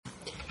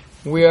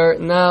we are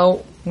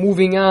now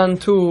moving on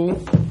to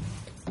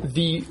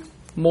the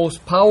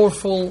most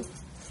powerful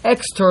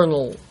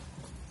external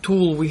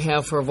tool we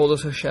have for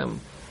Avodas Hashem.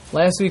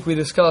 Last week we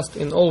discussed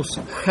in Os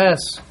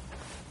Ches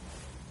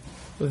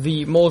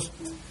the most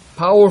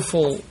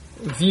powerful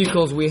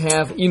vehicles we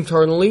have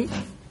internally,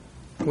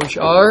 which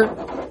are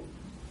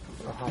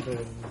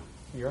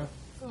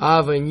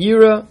Ava and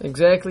Yira.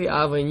 Exactly,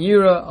 Ava and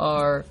Yira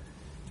are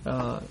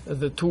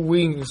the two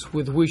wings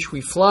with which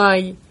we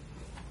fly,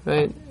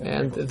 right?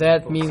 And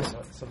that means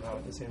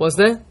what's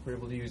that? We're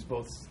able to use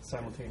both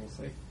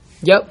simultaneously.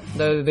 Yep.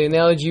 The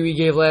analogy we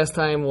gave last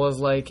time was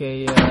like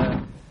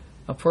a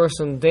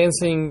person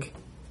dancing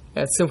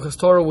at Simchas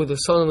Torah with the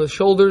sun on his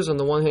shoulders. On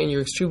the one hand,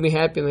 you're extremely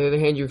happy. On the other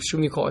hand, you're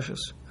extremely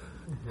cautious.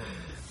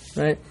 Mm-hmm.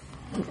 Right?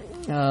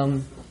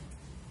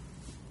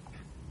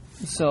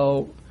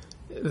 So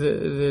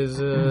there's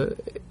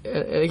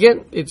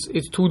again,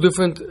 it's two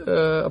different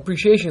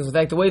appreciations. In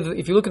fact, the way that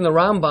if you look in the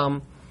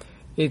Rambam,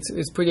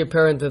 it's pretty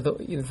apparent that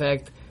in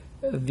fact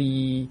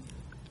the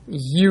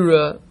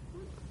yira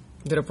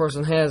that a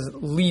person has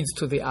leads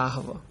to the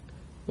ahava.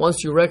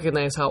 Once you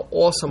recognize how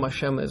awesome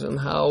Hashem is and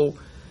how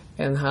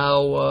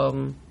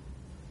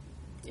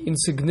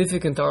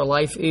insignificant our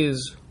life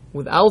is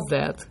without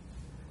that,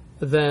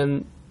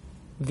 then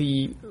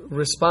the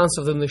response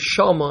of the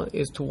neshama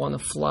is to want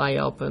to fly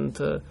up and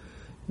to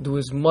do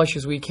as much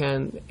as we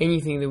can,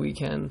 anything that we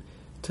can,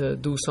 to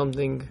do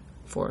something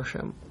for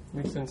Hashem.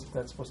 Makes sense if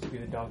that's supposed to be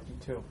the donkey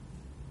too,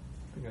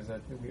 because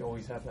that we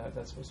always have that.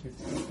 That's supposed to be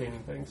the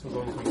sustaining thing. So as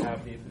long as we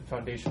have the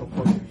foundational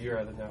portion of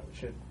Yira, then that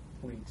should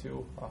lead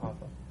to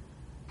Ahava.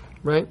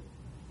 Right?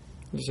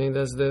 You're saying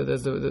that's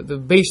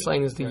the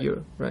baseline is the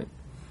Yira, right?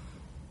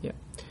 Yeah.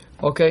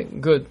 Okay,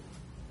 good.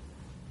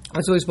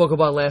 That's what we spoke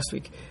about last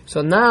week.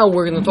 So now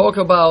we're going to talk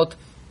about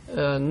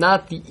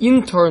not the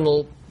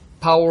internal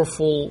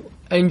powerful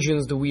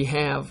engines that we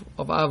have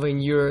of Ava and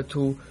Yira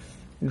to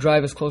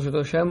drive us closer to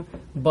Hashem,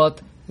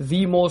 but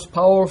the most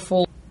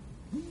powerful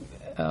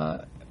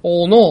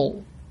all in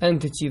all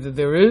entity that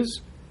there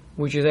is,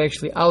 which is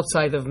actually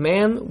outside of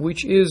man,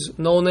 which is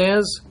known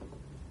as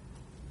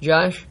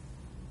Josh?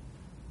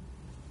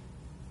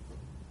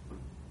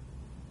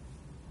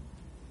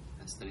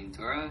 Studying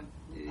Torah.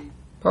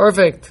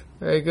 Perfect.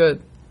 Very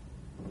good.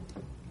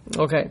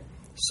 Okay.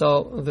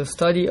 So the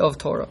study of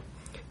Torah.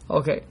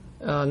 Okay.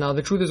 Now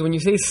the truth is, when you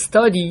say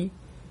study,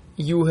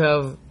 you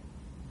have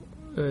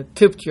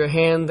tipped your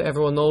hand.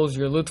 Everyone knows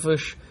you're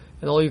Litvish,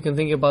 and all you can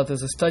think about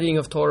is the studying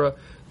of Torah.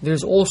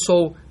 There's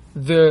also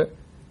the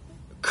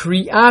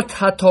Kriyat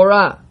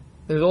HaTorah.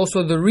 There's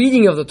also the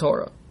reading of the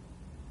Torah.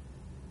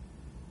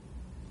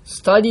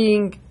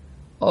 Studying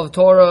of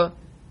Torah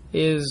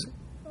is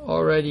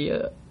already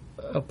a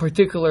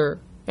particular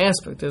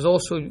aspect. There's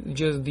also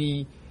just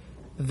the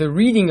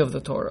reading of the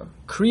Torah.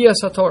 Kriyas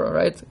HaTorah,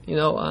 right? You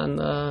know,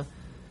 on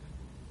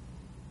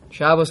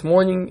Shabbos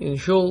morning in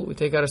Shul, we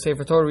take out a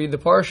Sefer Torah, read the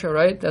Parsha,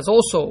 right? That's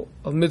also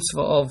a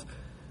mitzvah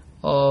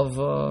of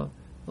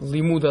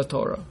Limud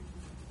Torah,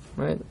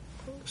 right?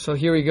 So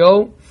here we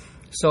go.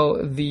 So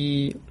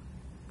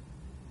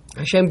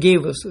Hashem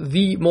gave us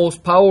the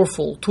most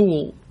powerful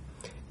tool,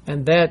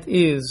 and that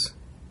is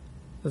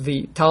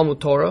the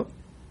Talmud Torah.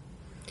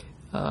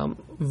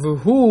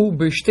 V'hu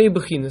b'shtei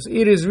bechinas.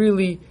 It is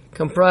really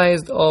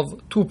comprised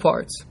of two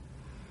parts.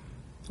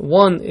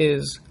 One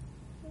is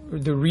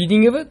the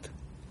reading of it,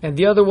 and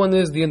the other one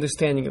is the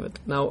understanding of it.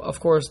 Now, of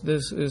course,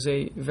 this is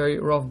a very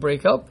rough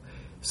breakup.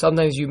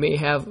 Sometimes you may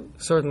have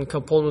certain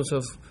components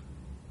of,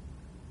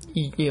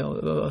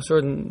 a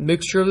certain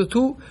mixture of the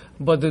two,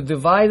 but the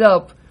divide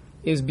up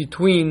is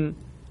between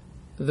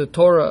the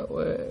Torah,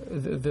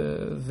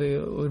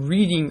 the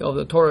reading of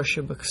the Torah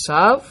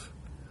Shebeksav,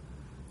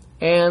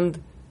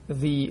 and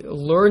the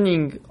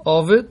learning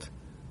of it,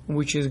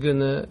 which is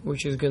gonna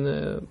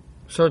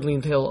certainly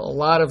entail a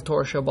lot of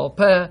Torah Shebaal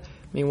Peh. I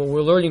mean, when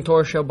we're learning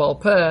Torah Shebaal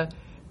Peh,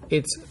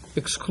 it's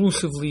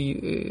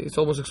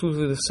almost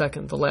exclusively the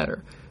second, the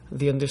latter,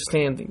 the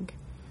understanding,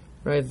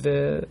 right?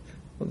 The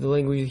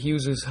language he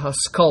uses,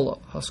 haskala.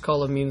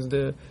 Haskala means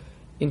the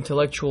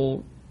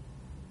intellectual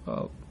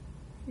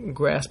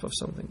grasp of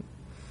something,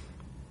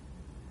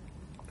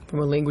 from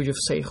a language of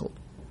seichel,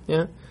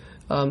 yeah.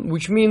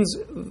 Which means,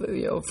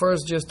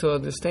 first, just to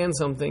understand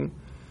something,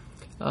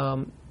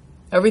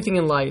 everything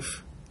in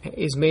life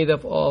is made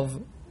up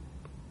of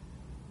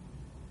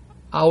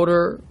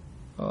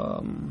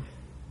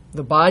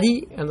the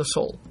body and the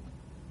soul,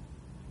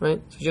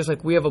 right? So just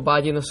like we have a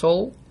body and a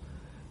soul,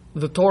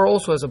 the Torah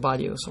also has a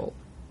body and a soul.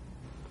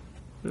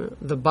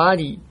 The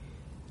body,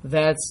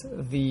 that's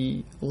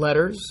the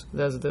letters,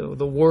 that's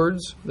the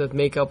words that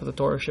make up the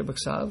Torah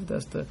Shebeksav,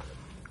 that's the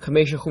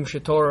Kamesha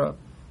Chumshe Torah,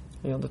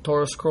 the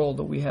Torah scroll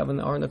that we have in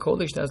the Arna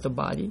Kodesh, that's the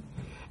body.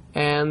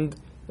 And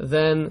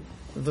then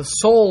the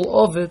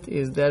soul of it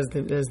is that's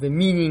the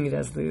meaning,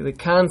 that's the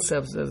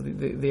concepts, that's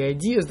the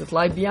ideas that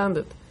lie beyond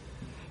it.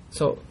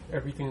 So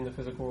everything in the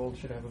physical world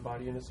should have a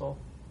body and a soul?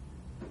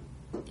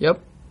 Yep.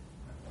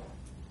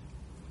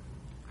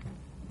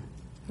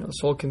 The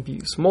soul can be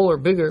smaller,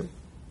 bigger.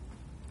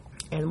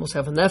 Animals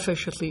have a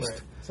nefesh at least.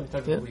 Right. Some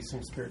type Yeah. of at least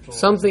some spiritual.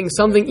 Something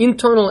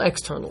internal,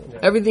 external. Yeah.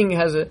 Everything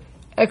has a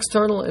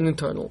external and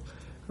internal,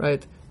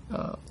 right?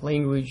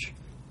 Language.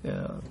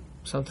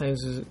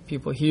 Sometimes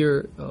people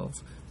hear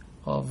of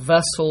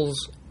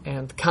vessels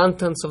and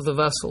contents of the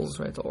vessels,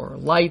 right? Or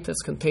light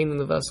that's contained in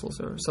the vessels,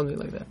 or something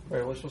like that.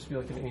 Right. Well, it's supposed to be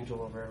like an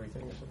angel over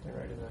everything or something,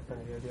 right? Is that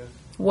kind of the idea?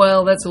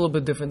 Well, that's a little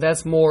bit different.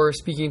 That's more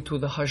speaking to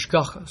the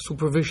hashgacha,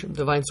 supervision,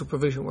 divine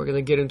supervision. We're going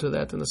to get into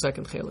that in the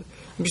second chelik.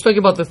 I'm just talking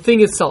about the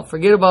thing itself.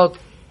 Forget about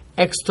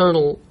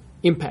external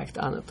impact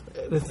on it.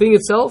 The thing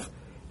itself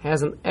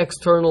has an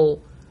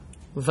external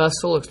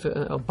vessel,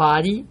 a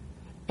body,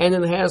 and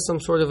it has some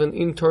sort of an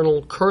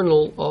internal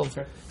kernel of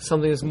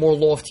something that's more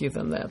lofty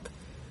than that,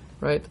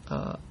 right?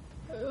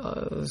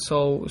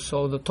 So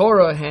the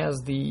Torah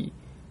has the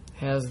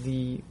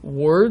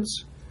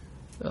words,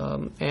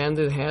 and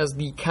it has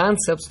the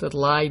concepts that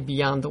lie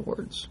beyond the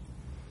words.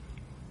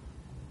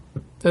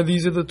 And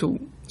these are the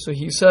two. So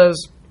he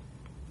says,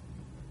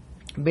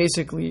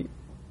 basically,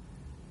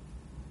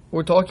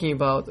 we're talking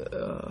about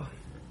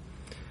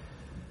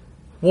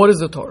what is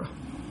the Torah?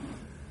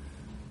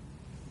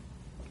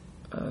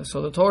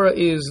 So the Torah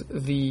is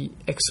the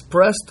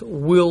expressed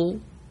will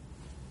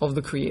of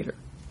the Creator,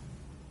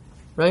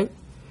 right?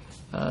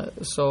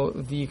 So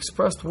the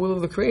expressed will of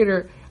the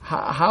Creator,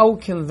 how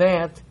can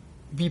that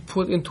be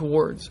put into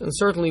words? And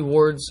certainly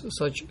words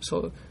so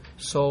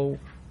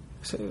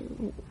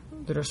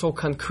that are so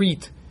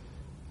concrete,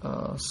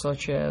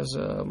 such as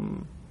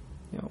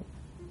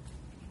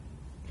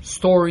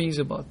stories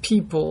about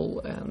people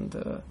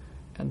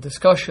and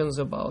discussions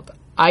about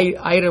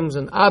items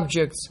and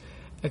objects,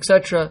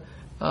 etc.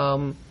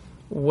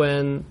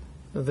 When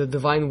the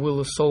divine will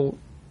is so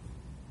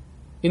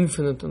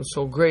infinite and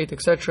so great,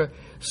 etc.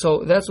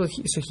 So that's what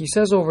he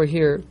says over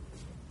here.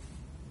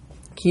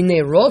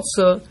 Kine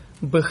rotza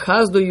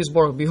bechazdo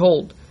yisborach.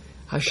 Behold,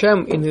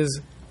 Hashem in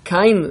His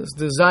kindness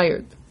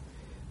desired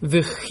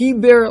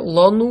v'chiber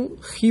lanu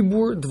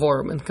chibur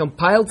dvorim, and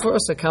compiled for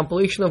us a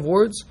compilation of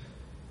words,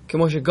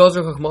 k'moshe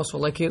gazer chachmaso,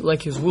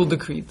 like His will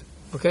decreed.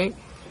 Okay,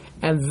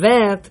 and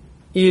that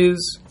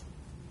is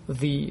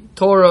the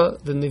Torah,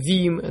 the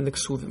Nevi'im, and the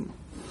Ksuvim.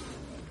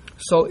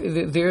 So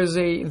there is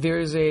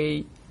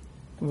a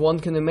one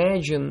can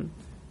imagine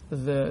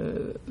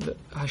the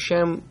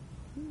Hashem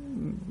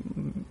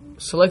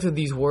selected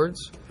these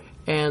words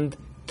and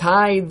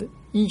tied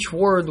each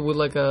word with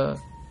like a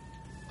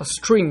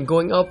string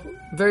going up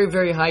very,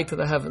 very high to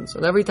the heavens.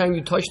 And every time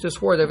you touch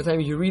this word, every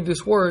time you read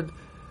this word,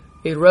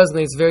 it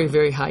resonates very,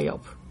 very high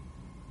up.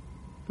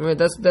 Right?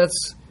 That's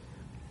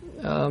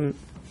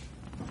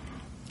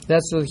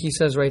what he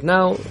says right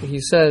now. He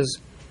says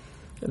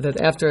that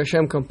after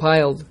Hashem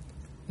compiled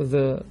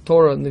the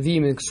Torah,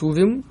 Nevi'im, and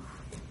Ksuvim,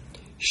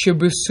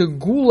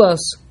 shebesegulas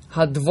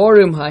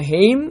hadvorim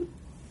haheim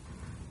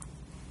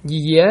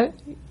yiyeh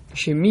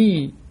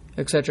shemi,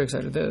 etc.,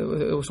 etc.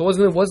 So what's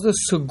the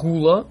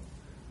segula?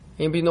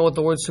 Anybody know what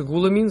the word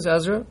segula means,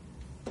 Ezra?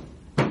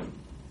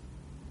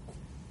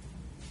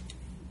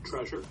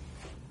 Treasure.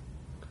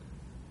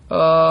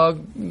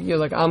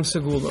 Like I'm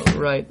segula,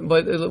 right?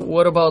 But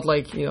what about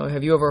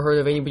have you ever heard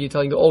of anybody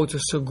telling you, oh, it's a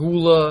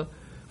segula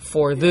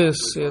for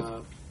this?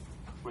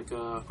 Like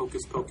a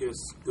hocus pocus,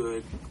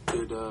 good, I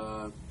don't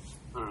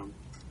know,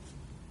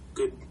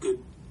 good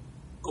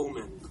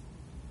omen.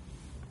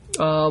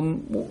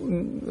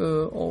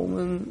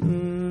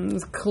 Omen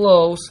is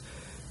close.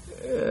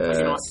 Like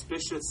an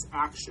auspicious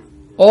action.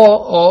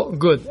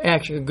 Good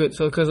action, good.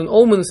 So because an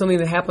omen is something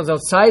that happens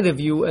outside of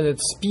you, and it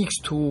speaks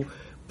to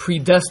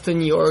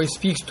predestiny, or it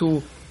speaks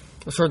to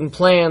a certain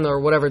plan, or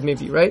whatever it may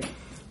be, right?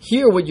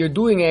 Here, what you're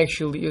doing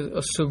actually is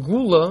a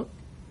segula.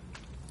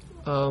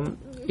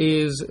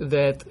 Is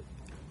that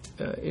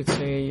it's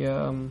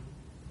an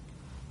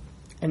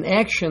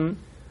action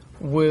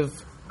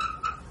with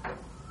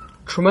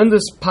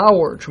tremendous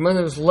power,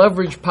 tremendous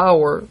leverage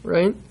power,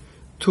 right,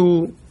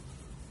 to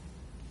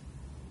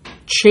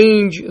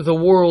change the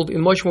world in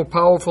much more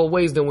powerful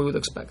ways than we would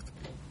expect.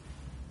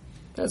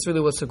 That's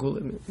really what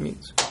segula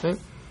means, right?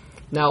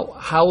 Now,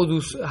 how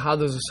does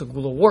a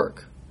segula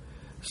work?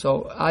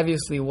 So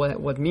obviously,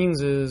 what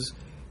means is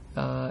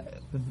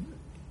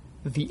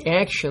the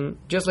action,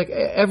 just like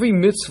every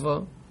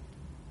mitzvah,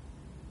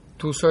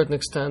 to a certain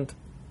extent,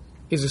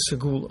 is a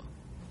segula,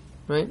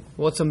 right?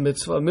 What's a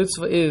mitzvah? A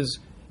mitzvah is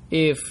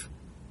if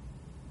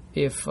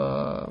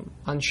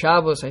on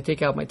Shabbos I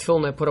take out my tefillin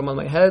and I put them on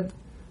my head,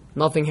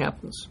 nothing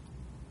happens.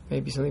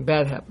 Maybe something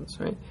bad happens,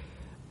 right?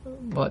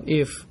 But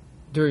if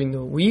during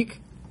the week,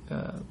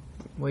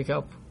 wake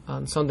up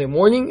on Sunday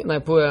morning and I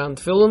put it on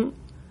tefillin,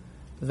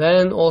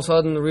 then all of a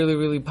sudden really,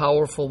 really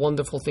powerful,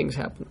 wonderful things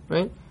happen,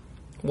 right?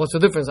 What's the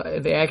difference?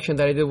 The action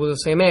that I did was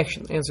the same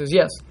action. The answer is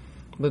yes.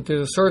 But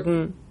there's a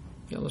certain,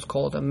 let's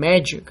call it a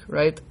magic,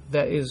 right?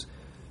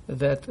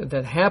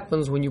 That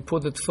happens when you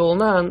put the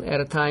tefillin on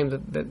at a time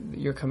that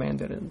you're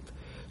commanded in.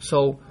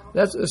 So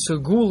that's a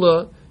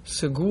segula.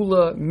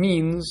 Segula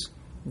means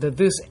that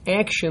this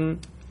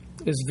action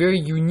is very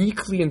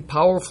uniquely and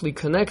powerfully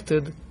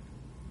connected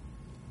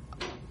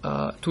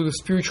to the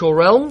spiritual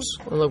realms,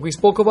 like we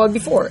spoke about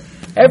before.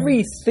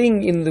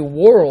 Everything in the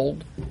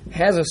world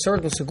has a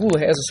certain segula,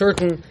 has a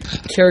certain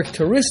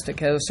characteristic,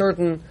 has a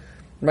certain,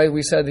 right?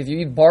 We said if you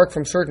eat bark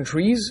from certain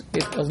trees,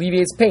 it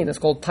alleviates pain. That's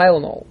called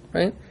Tylenol,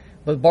 right?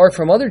 But bark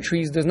from other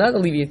trees does not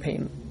alleviate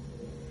pain,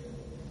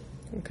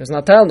 because it's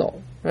not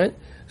Tylenol, right?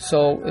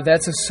 So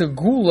that's a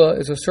segula,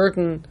 is a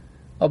certain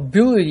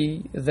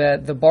ability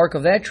that the bark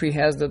of that tree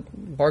has that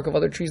bark of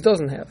other trees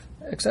doesn't have,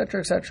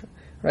 etc.,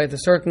 right? A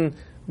certain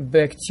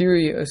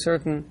bacteria, a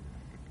certain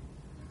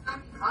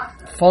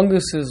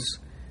funguses,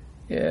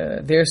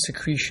 their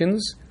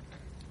secretions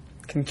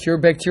can cure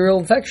bacterial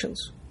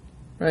infections,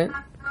 right?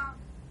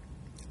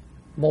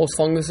 Most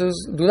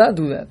funguses do not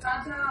do that,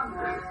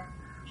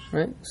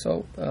 right?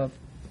 So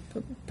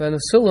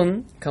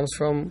penicillin comes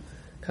from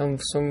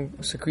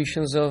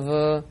secretions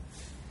of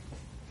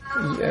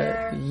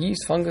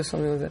yeast, fungus,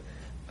 something like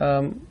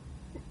that.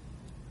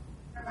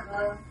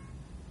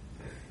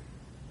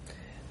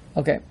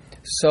 Okay,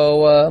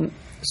 so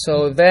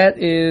that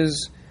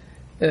is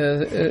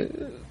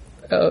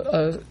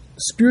a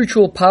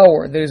spiritual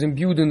power that is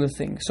imbued in the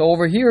thing. So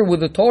over here with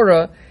the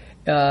Torah,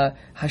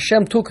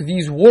 Hashem took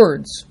these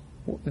words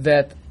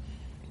that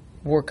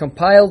were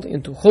compiled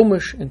into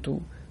Chumash,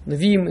 into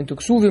Nevi'im, into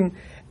Ksuvim,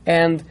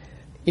 and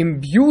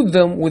imbued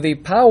them with a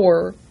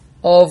power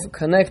of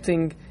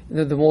connecting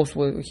the most.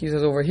 What he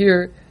says over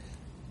here,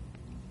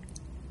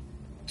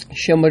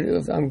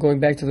 I'm going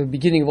back to the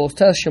beginning of those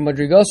tests.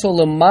 Shemadrigaso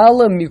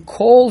lemala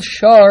mikol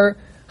shar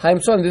haim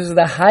soim. This is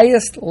the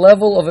highest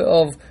level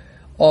of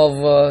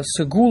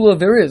segula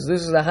there is.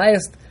 This is the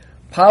highest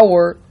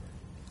power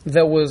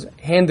that was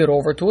handed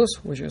over to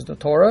us, which is the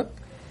Torah.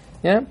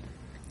 Yeah,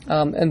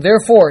 and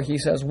therefore he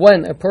says,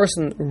 when a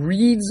person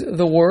reads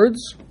the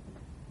words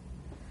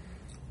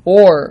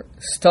or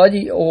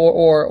study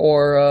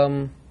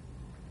or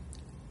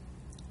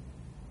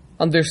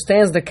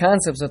understands the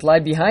concepts that lie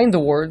behind the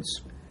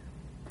words,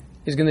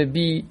 is going to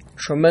be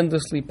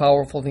tremendously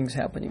powerful things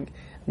happening.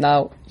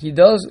 Now, he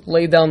does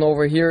lay down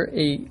over here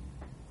a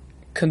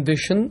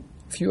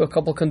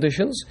couple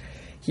conditions.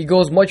 He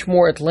goes much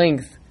more at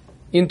length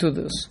into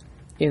this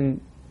in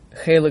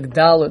Chelik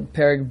Daled,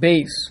 Perek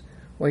Beis,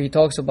 where he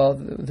talks about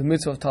the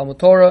mitzvah of Talmud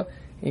Torah.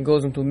 He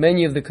goes into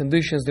many of the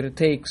conditions that it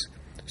takes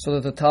so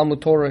that the Talmud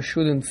Torah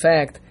should in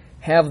fact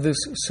have this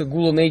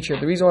segula nature.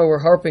 The reason why we're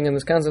harping on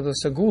this concept of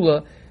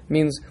segula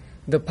means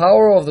the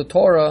power of the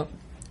Torah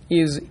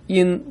is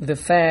in the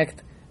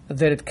fact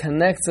that it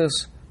connects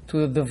us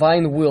to the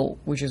divine will,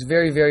 which is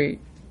very, very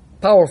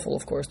powerful,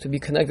 of course, to be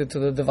connected to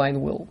the divine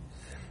will.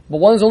 But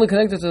one is only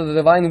connected to the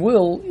divine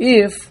will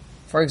if,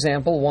 for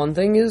example, one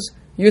thing is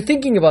you're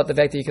thinking about the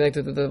fact that you're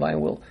connected to the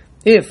divine will.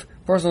 If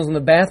a person is in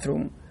the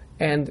bathroom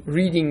and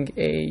reading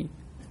a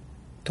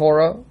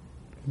Torah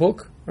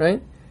book,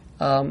 right,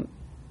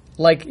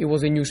 like it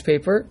was a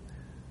newspaper,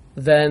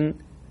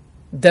 then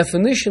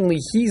definitionally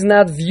he's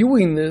not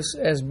viewing this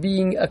as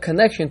being a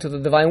connection to the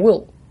divine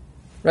will,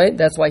 right?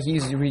 That's why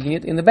he's reading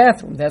it in the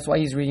bathroom. That's why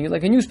he's reading it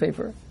like a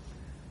newspaper.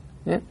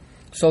 Yeah?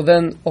 So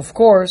then, of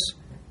course,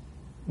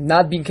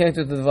 not being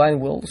connected to the divine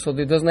will, so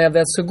it doesn't have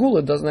that segula,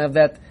 it doesn't have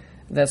that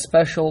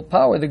special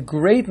power. The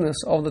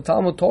greatness of the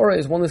Talmud Torah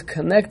is one that's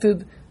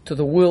connected to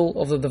the will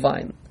of the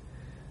divine.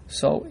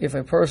 So if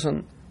a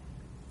person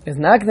is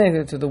not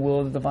connected to the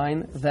will of the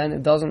divine, then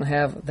it doesn't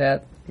have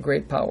that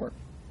great power.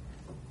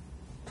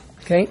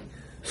 Okay?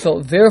 So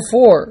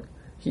therefore,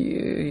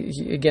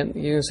 he again,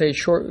 you're going to say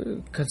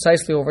short,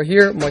 concisely over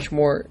here, much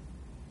more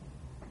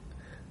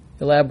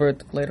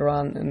elaborate later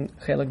on in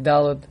Chelik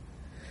Daled.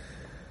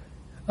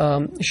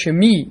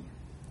 Shemi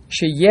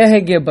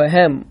sheyehege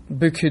bahem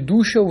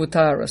bekedusha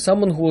v'tara.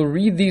 Someone who will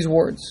read these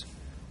words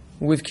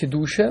with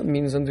kedusha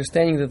means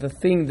understanding that the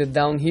thing that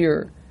down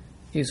here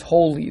is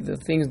holy, the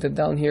things that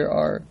down here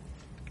are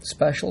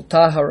special.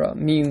 Tahara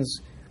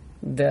means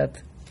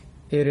that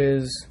it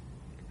is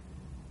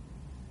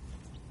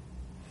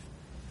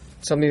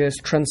something that's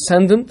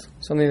transcendent,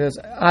 something that's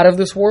out of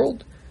this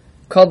world.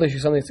 Kaddish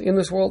is something that's in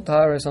this world.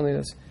 Tahara is something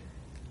that's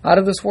out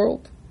of this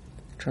world,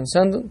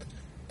 transcendent.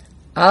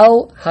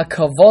 Al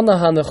hakavona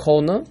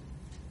hanechona,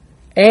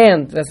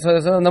 and that's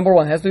number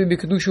one, has to be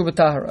kedusha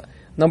v'tahara.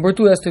 Number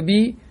two has to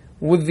be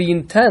with the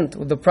intent,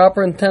 with the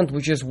proper intent,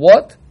 which is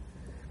what?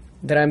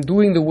 That I'm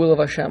doing the will of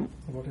Hashem.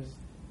 What does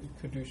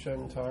kedusha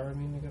and Torah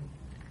mean again?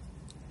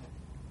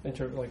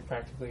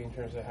 Practically, in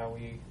terms of how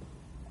we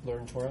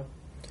learn Torah?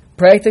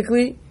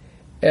 Practically,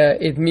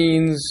 it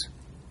means,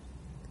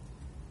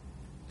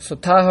 so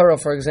Tahara,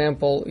 for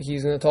example,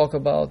 he's going to talk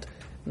about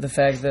the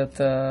fact that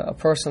a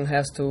person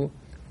has to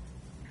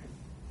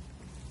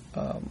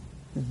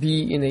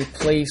be in a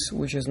place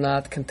which is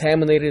not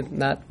contaminated,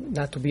 not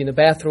to be in a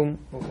bathroom,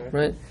 okay,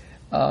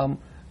 right?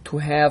 To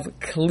have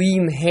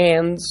clean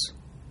hands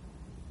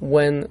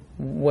when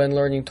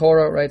learning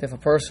Torah, right? If a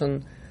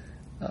person,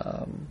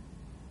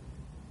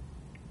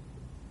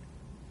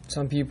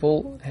 some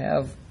people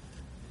have,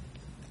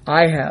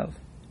 I have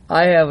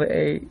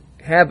a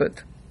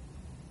habit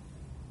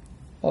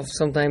of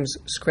sometimes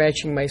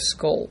scratching my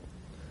skull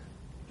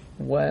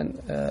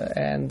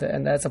and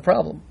that's a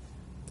problem.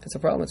 It's a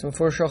problem. It's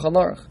for Shulchan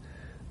Aruch.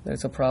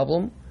 It's a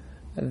problem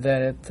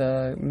that it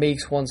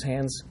makes one's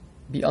hands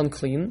be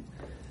unclean,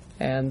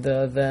 and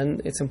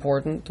then it's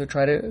important to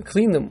try to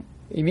clean them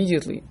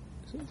immediately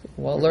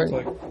while learning.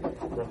 Like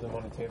rub them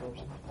on a table or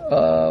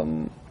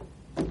something.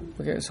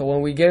 Okay, so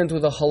when we get into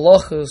the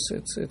halachas,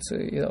 it's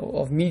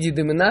of midi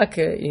de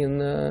menake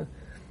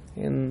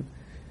in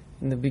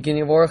the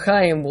beginning of Orach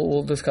Chaim,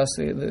 we'll discuss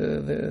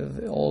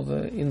the all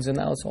the ins and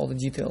outs, all the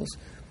details.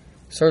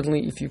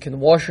 Certainly, if you can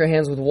wash your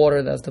hands with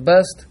water, that's the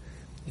best.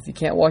 If you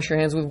can't wash your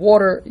hands with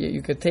water,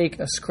 you could take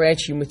a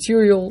scratchy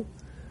material,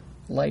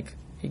 like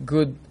a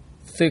good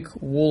thick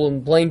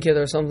woolen blanket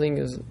or something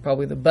is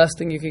probably the best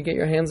thing you could get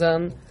your hands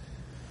on,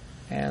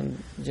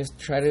 and just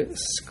try to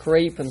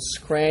scrape and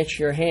scratch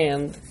your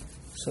hand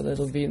so that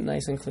it'll be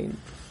nice and clean.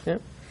 Yeah.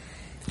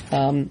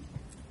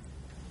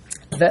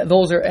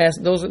 Those are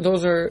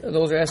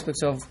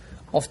aspects of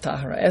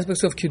tahara.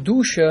 Aspects of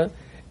kedusha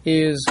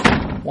is,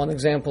 one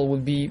example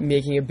would be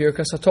making a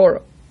birkas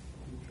haTorah,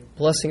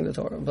 blessing on the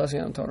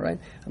Torah, right?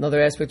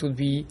 Another aspect would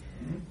be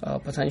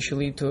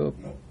potentially to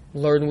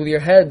learn with your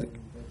head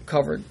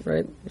covered,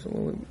 right? So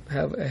when we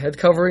have a head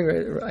covering,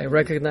 right, I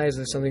recognize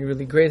there's something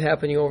really great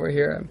happening over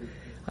here.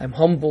 I'm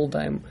humbled.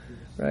 I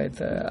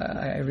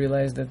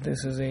realize that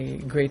this is a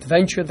great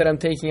venture that I'm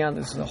taking on.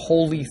 This is a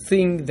holy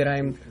thing that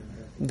I'm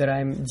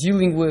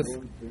dealing with,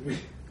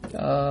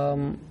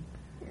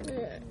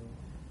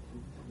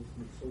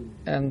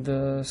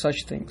 and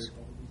such things.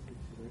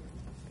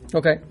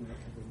 Okay.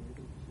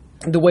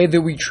 The way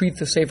that we treat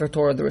the Sefer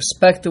Torah, the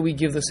respect that we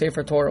give the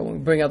Sefer Torah. When we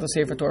bring out the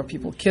Sefer Torah,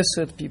 people kiss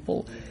it,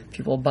 people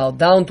bow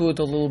down to it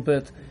a little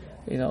bit.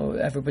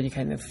 Everybody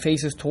kind of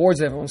faces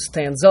towards it, everyone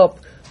stands up.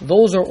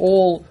 Those are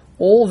all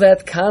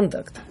that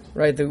conduct,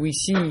 right, that we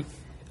see in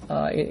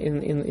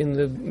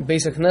the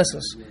basic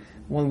Knesset.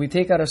 When we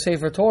take out a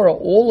Sefer Torah,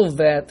 all of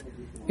that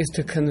is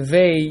to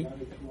convey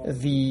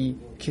the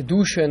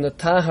kedusha and the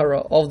tahara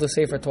of the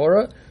Sefer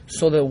Torah,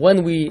 so that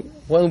when we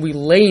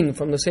learn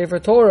from the Sefer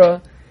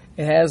Torah,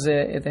 it has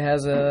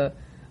a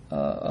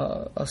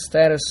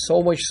status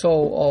so much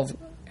so of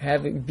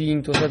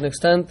being to a certain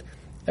extent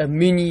a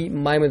mini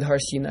Maimed Har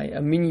Sinai, a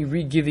mini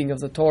re-giving of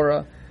the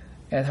Torah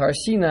at Har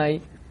Sinai.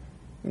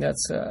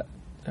 That's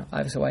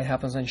obviously why it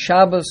happens on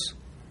Shabbos.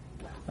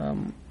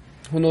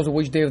 Who knows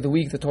which day of the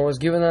week the Torah is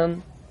given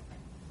on?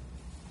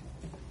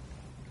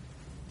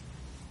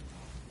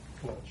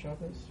 Not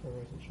Shabbos, or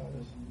is it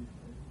Shabbos?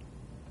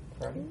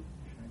 Friday?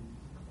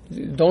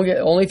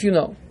 Only if you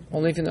know.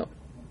 Only if you know.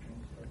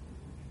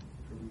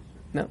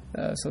 No.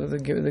 So the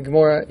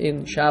Gemara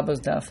in Shabbos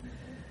Daf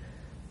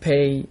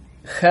Pei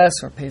Ches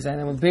or Pei Zayin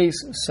Amud Beis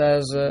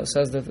says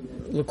that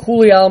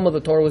L'Kuli Alma, the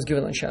Torah was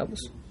given on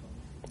Shabbos.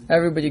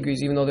 Everybody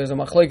agrees, even though there's a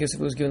machlokes if it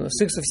was given on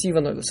the 6th of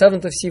Sivan or the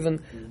 7th of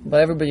Sivan, but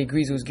everybody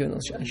agrees it was given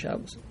on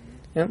Shabbos.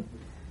 Yeah.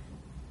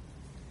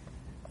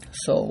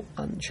 So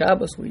on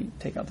Shabbos we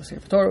take out the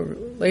Sefer Torah,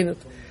 learn it.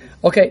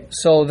 Okay,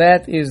 so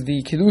that is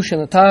the kiddush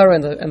and the tahara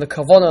and the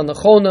kavanah and the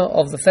chona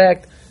of the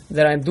fact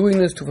that I'm doing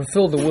this to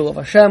fulfill the will of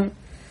Hashem.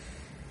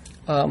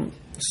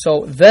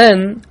 So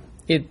then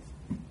it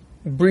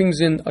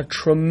brings in a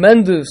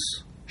tremendous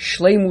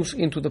shleimus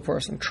into the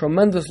person,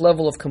 tremendous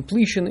level of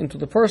completion into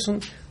the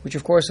person, which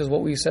of course is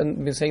what we've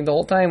been saying the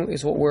whole time,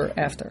 is what we're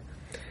after.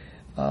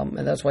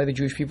 And that's why the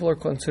Jewish people are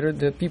considered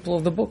the people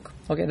of the book.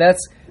 Okay,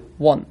 that's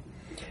one.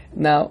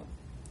 Now,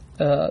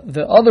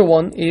 the other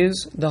one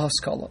is the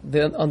haskalah,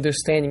 the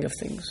understanding of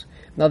things.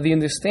 Now, the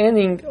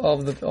understanding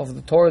of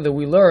the Torah that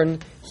we learn,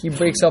 he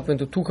breaks up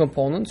into two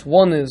components.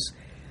 One is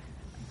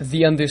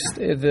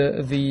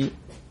the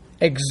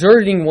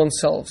exerting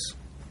oneself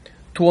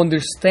to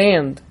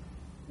understand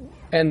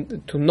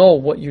and to know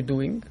what you're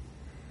doing,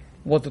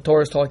 what the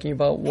Torah is talking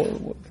about,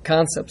 what the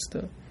concepts,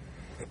 the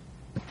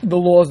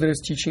laws that it's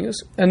teaching us.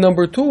 And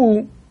number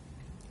two,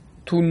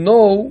 to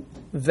know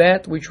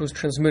that which was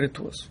transmitted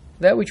to us,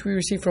 that which we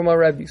received from our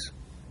rabbis.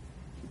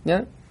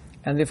 Yeah?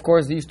 And of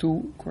course, these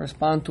two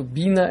correspond to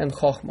Bina and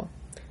Chochmah.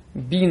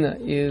 Bina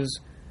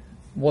is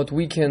what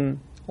we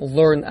can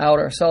learn out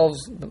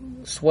ourselves,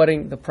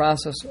 sweating the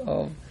process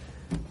of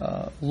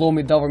lo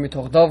midavar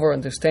mitoch davar,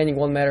 understanding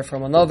one matter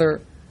from another,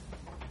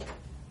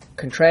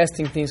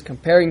 contrasting things,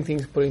 comparing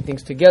things, putting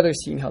things together,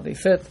 seeing how they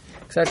fit,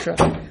 etc.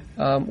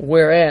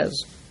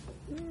 Whereas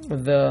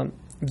the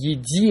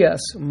yidias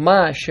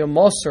ma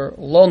shemoser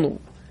lonu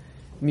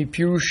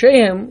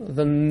mipirushehem,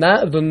 the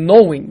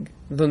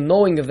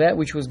knowing of that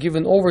which was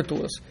given over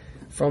to us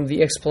from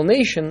the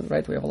explanation,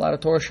 right? We have a lot of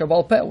Torah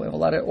Shabbal Peh, we have a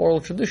lot of oral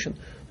tradition.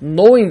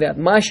 Knowing that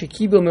ma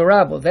shekibel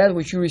mirabo, that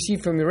which you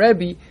receive from your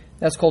Rebbe,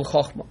 that's called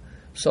Chochmah.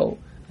 So,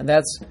 and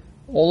that's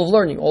all of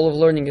learning. All of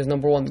learning is,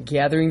 number one,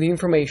 gathering the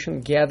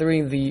information,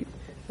 gathering the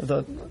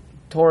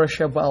Torah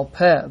Shabbal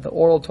Peh, the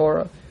oral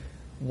Torah,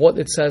 what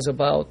it says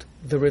about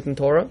the written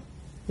Torah,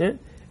 yeah?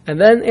 And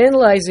then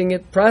analyzing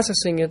it,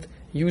 processing it,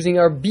 using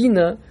our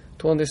Bina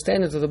to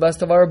understand it to the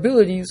best of our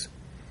abilities.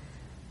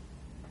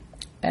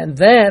 And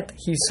that,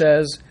 he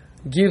says,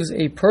 gives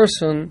a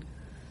person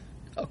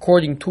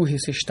according to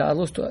his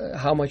ishtadlus, to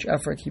how much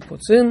effort he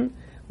puts in,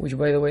 which,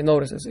 by the way,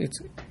 notice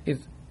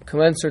it's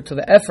commensurate to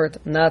the effort,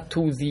 not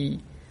to the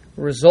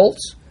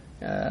results.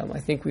 I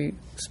think we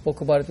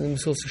spoke about it in the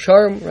Mesillas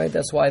Yesharim, right?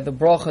 That's why the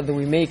bracha that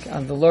we make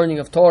on the learning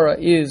of Torah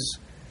is,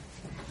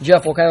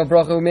 Jeff, what kind of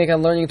bracha we make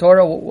on learning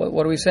Torah?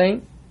 What are we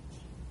saying?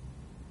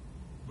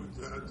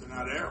 To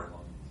not err.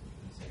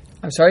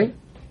 I'm sorry?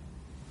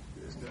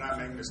 To not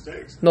make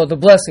mistakes. No, the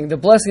blessing that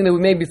we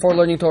make before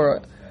learning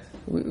Torah.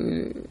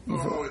 In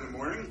the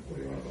morning?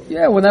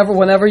 Yeah,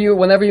 whenever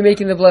you're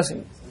making the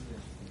blessing.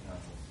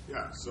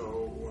 Yeah,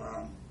 so...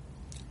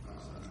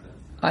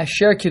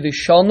 Asher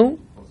Kiddushanu,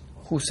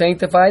 who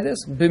sanctified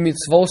us,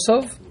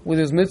 b'mitzvosov, with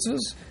his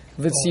mitzvahs,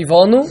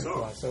 v'tzivonu,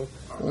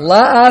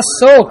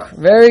 la'asok,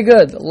 very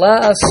good,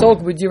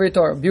 la'asok b'divrei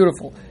Torah,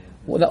 beautiful.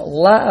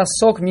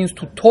 La'asok means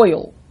to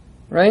toil,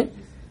 right?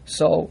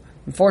 So,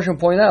 unfortunately,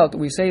 point out,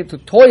 we say to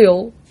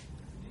toil.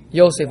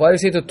 Yosef, why do we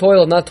say to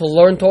toil, not to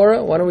learn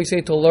Torah? Why don't we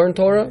say to learn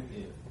Torah?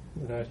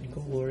 We're not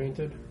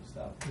goal-oriented.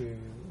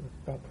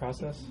 About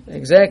process.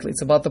 Exactly,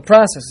 it's about the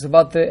process, it's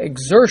about the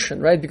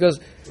exertion, right? Because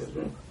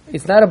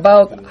it's not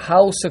about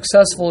how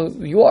successful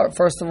you are.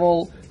 First of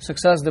all,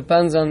 success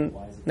depends on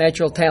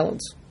natural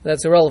talents.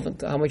 That's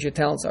irrelevant, how much your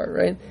talents are,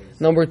 right?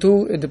 Number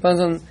two, it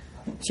depends on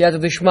siyata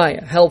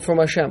d'shmaya, help from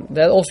Hashem.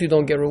 That also you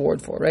don't get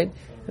reward for, right?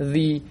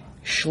 The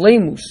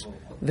shleimus,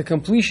 the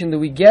completion that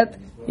we get,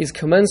 is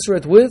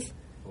commensurate with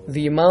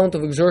the amount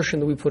of exertion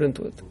that we put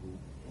into it.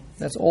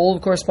 That's all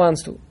it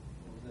corresponds to,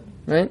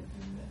 right?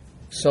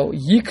 So,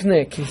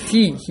 yikne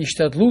kefi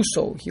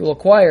hishtadluso, he will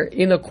acquire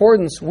in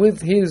accordance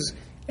with his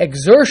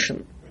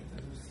exertion.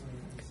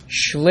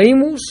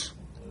 Shleimus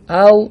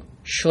al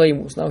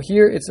shleimus. Now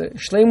here it's a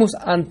shleimus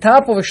on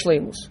top of a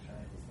shleimus.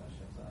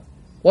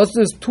 What's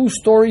this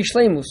two-story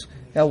shleimus?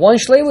 You have one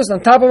shleimus on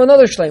top of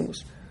another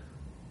shleimus.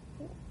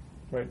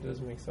 Right, it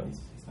doesn't make sense.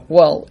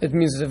 Well, it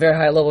means it's a very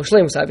high level of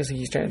shleimus, obviously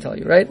he's trying to tell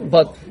you, right?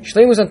 But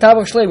shleimus on top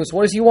of shleimus,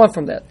 what does he want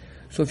from that?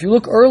 So if you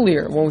look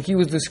earlier, when he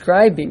was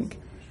describing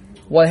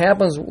what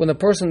happens when a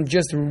person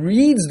just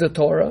reads the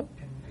Torah,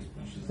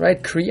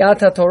 right?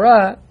 Kriyat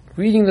Torah,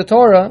 reading the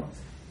Torah,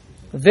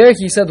 there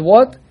he said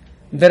what?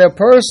 That a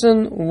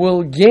person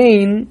will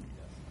gain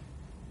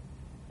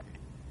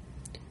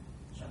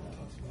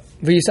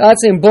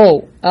v'yisatzim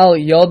bo al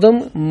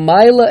yodam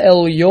maila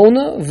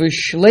elyona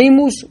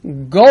v'shleimus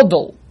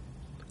godol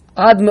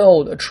ad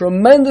meod, a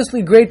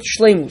tremendously great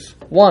shleimus.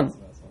 One.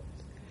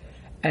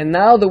 And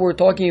now that we're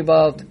talking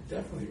about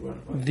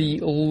the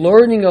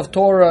learning of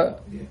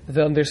Torah,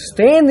 the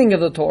understanding of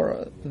the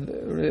Torah,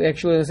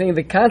 actually saying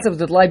the concepts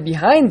that lie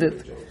behind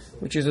it,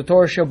 which is the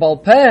Torah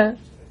Shebal Peh,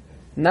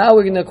 now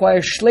we're going to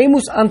acquire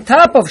shleimus on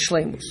top of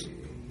shleimus.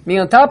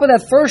 Meaning on top of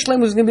that first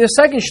shleimus is going to be a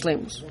second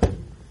shleimus.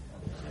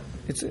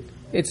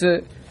 It's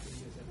a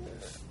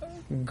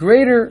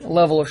greater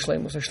level of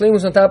shleimus, a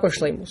shleimus on top of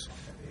shleimus.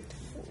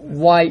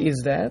 Why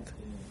is that?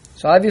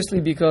 So obviously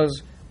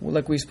because,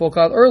 like we spoke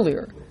out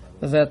earlier,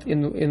 that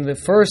in the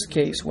first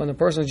case, when a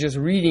person is just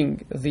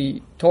reading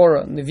the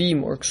Torah,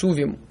 Nevi'im or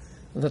Ksuvim,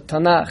 the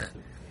Tanakh,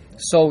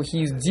 so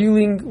he's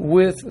dealing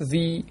with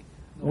the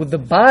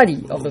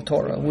body of the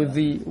Torah, with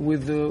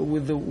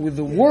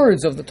the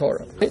words of the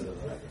Torah, right?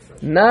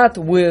 Not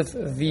with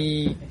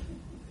the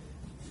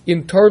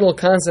internal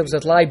concepts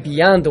that lie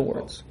beyond the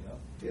words,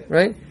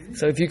 right?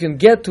 So if you can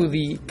get to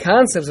the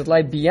concepts that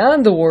lie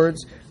beyond the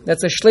words,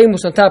 that's a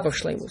shleimus on top of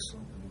shleimus.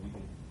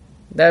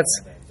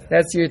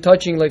 That's you're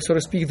touching, like, so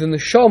to speak, the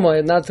neshama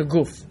and not the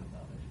guf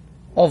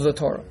of the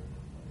Torah.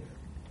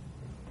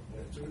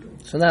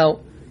 So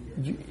now,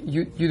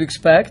 you'd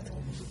expect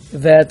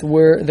that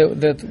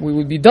we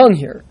would be done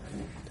here.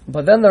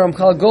 But then the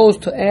Ramchal goes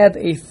to add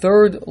a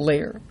third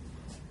layer.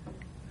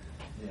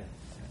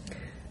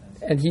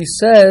 And he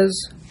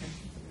says,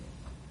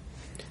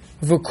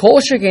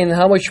 V'kol shekain,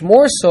 how much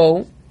more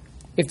so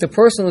if the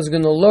person is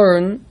going to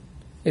learn,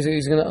 is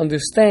going to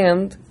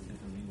understand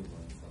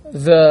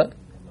the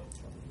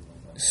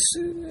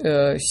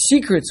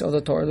secrets of the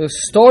Torah, the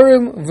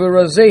storim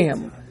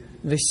v'razehem,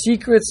 the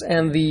secrets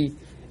and the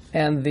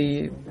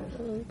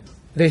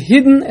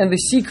hidden and the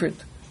secret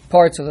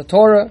parts of the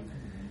Torah.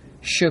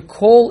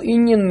 Shekol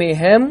inyan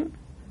mehem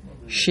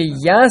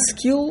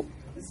sheyaskil.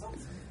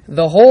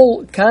 The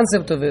whole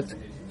concept of it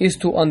is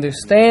to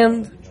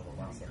understand.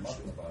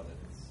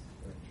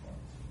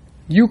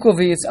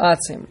 Yukovitz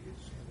atzim.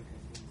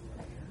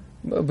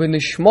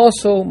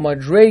 B'nishmoso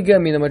madrega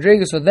mina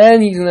madrega. So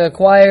then he's going to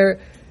acquire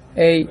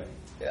a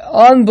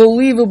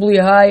unbelievably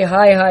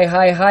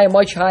high,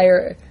 much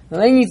higher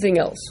than anything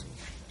else.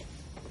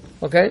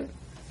 Okay?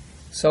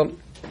 So,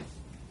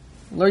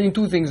 learning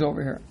two things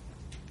over here.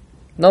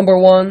 Number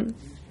one,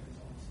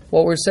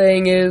 what we're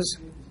saying is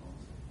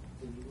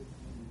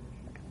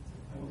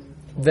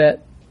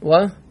that,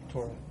 what?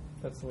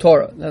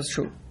 Torah. That's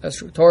true.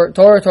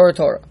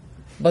 Torah.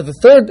 But the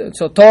third,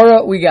 so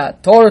Torah we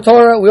got.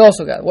 Torah we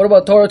also got. What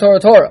about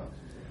Torah?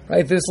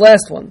 Right, this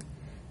last one.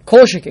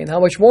 Kol shekain,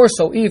 how much more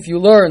so if you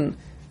learn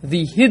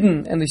the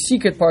hidden and the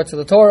secret parts of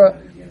the Torah,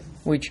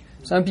 which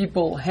some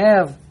people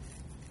have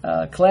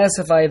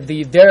classified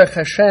the Derech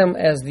Hashem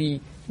as the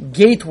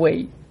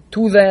gateway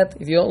to that.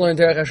 If you don't learn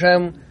Derech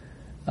Hashem,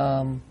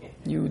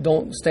 you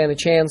don't stand a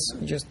chance.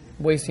 You're just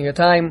wasting your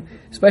time,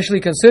 especially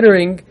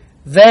considering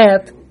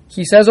that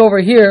he says over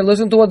here,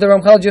 listen to what the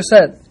Ramchal just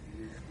said.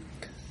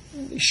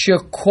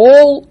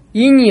 Shekol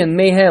Inyan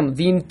Mehem,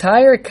 the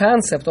entire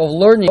concept of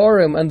learning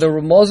Torah and the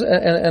Ramaz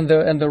and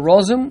the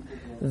Rozim,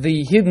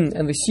 the hidden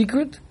and the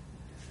secret,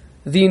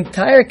 the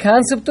entire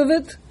concept of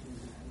it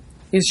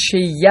is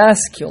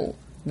sheyaskil,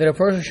 that a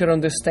person should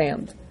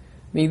understand. I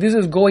mean, this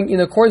is going in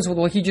accordance with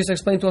what he just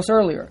explained to us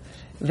earlier,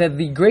 that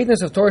the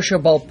greatness of Torah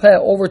Shebal Peh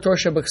over Torah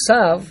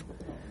Shebeksav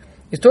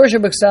is Torah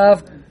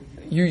Shebeksav.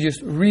 You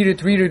just read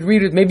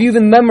it, maybe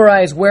even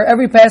memorize where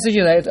every passage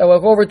is. I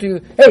walk over to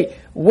you, hey,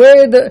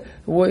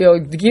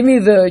 give me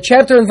the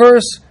chapter and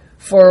verse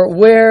for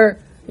where,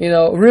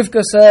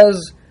 Rivka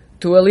says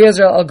to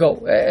Eliezer, I'll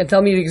go, and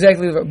tell me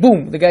exactly the verse.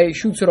 Boom, the guy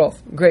shoots it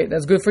off. Great,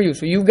 that's good for you.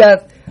 So you've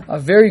got a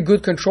very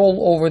good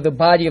control over the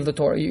body of the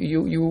Torah.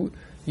 You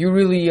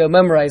really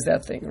memorize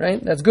that thing,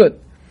 right? That's good.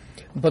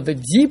 But the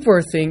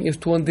deeper thing is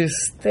to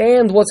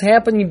understand what's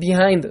happening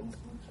behind it.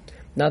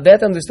 Now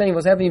that understanding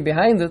what's happening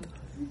behind it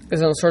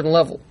is on a certain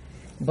level.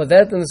 But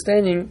that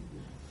understanding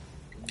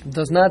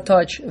does not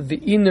touch the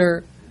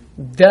inner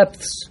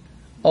depths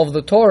of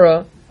the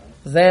Torah.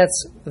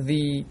 That's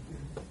the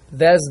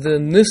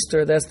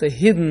nister, that's the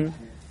hidden,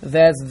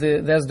 that's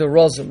the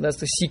rozim, that's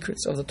the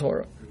secrets of the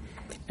Torah.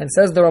 And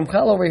says the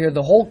Ramchal over here,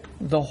 the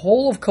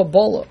whole of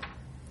Kabbalah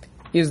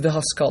is the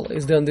haskalah,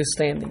 is the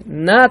understanding.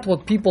 Not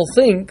what people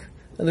think,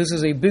 and this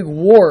is a big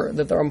war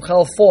that the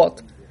Ramchal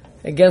fought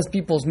against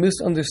people's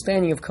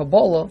misunderstanding of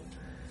Kabbalah,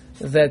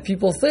 that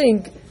people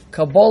think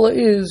Kabbalah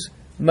is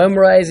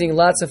memorizing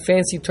lots of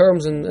fancy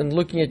terms and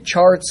looking at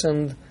charts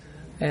and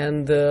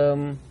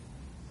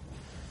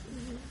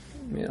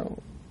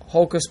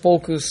hocus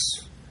pocus,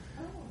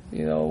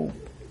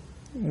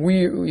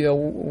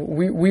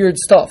 weird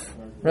stuff,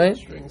 right?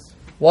 Strings.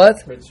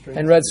 What? Red strings.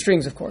 And red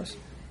strings, of course,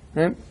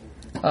 right?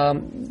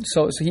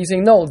 So he's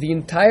saying no. The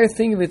entire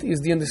thing of it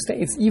is the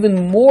understand. It's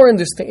even more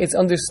understand. It's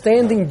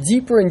understanding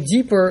deeper and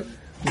deeper,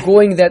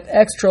 going that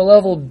extra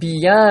level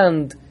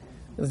beyond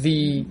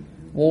the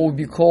what would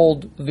be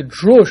called the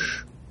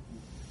drush,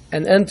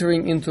 and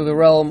entering into the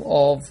realm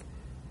of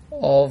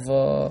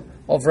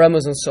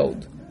remez and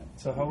sod.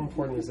 So how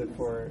important is it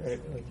for a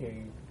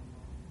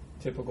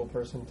typical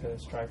person to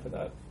strive for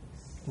that,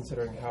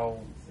 considering how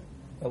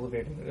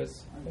elevated it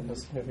is and how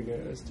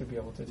significant it is to be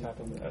able to tap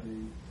into that?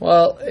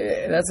 Well,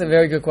 that's a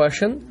very good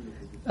question.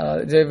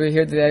 Did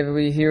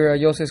everybody hear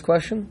Yosef's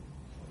question?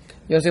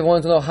 Yosef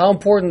wanted to know how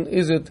important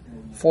is it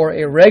for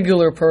a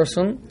regular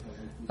person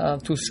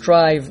to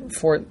strive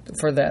for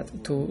that,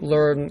 to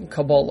learn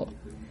Kabbalah.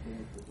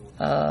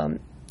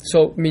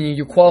 So, meaning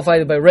you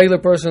qualified by regular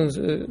persons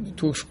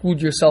to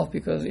exclude yourself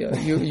because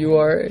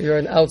you're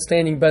an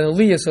outstanding Ben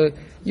Aliyah, so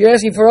you're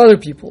asking for other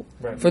people,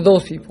 right. For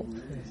those people.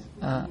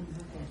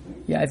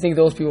 I think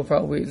those people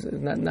probably is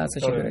not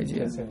such a good idea.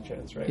 That's a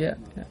chance, right? Yeah.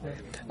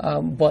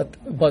 But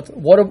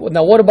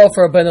what about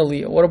for a Ben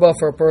Aliyah? What about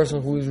for a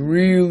person who is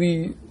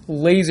really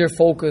laser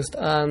focused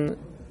on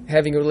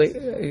having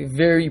a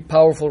very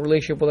powerful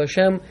relationship with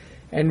Hashem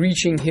and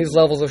reaching his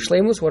levels of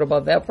shleimus? What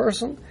about that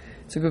person?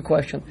 It's a good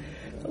question.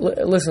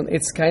 Listen,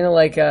 it's kind of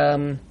like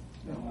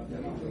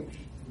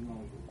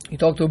you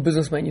talk to a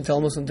businessman, you tell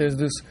him, listen, there's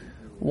this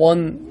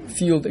one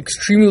field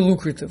extremely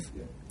lucrative,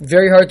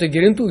 very hard to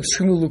get into,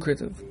 extremely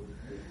lucrative.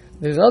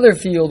 There's another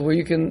field where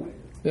you can,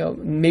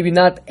 maybe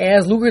not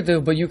as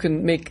lucrative, but you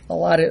can make a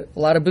lot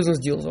of business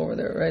deals over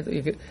there, right?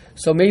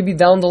 So maybe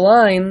down the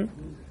line,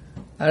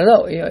 I don't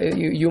know,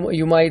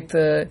 you might,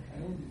 where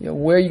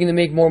are you going to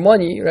make more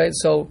money, right?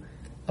 So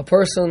a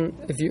person,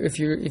 if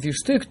you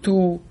stick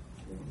to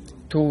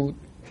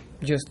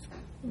just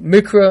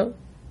mikra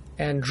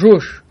and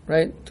drush,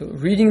 right? To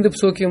reading the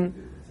psukim,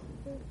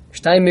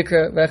 shtay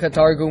mikra vecha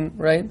targum,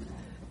 right?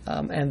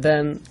 And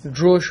then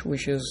drush,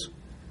 which is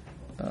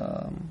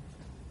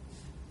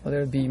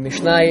whether it be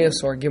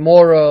Mishnayos or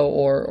Gemara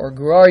or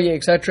Gurarya,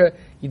 etc.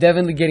 You're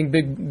definitely getting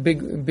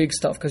big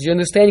stuff because you're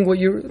understanding what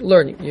you're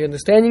learning. You're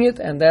understanding it,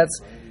 and that's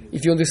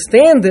if you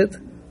understand it,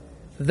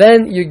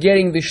 then you're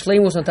getting the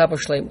shleimus on top of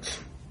shleimus.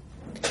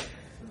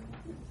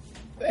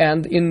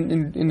 And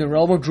in the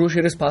realm of Drush,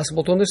 it is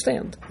possible to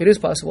understand. It is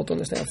possible to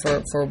understand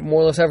for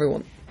more or less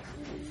everyone.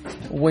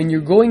 When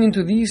you're going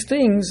into these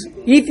things,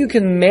 if you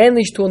can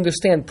manage to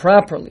understand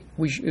properly,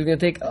 which is going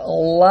to take a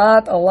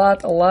lot of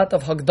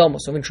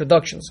hagdamas, of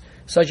introductions,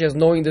 such as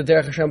knowing the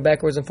Derech Hashem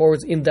backwards and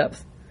forwards in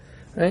depth,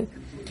 right?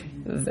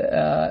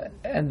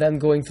 And then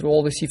going through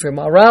all the Sefer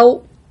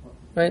Maral,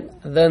 right?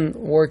 And then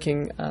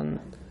working on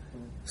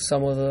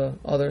some of the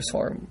other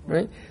Svarim,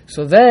 right?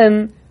 So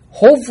then,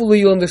 hopefully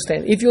you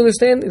understand. If you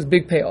understand, it's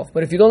big payoff.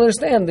 But if you don't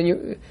understand,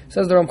 then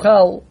says the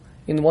Ramchal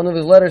in one of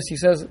his letters, he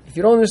says, if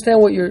you don't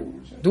understand what you're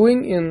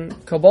doing in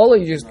Kabbalah,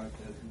 you're just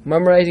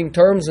memorizing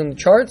terms and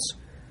charts,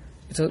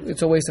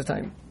 it's a waste of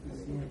time.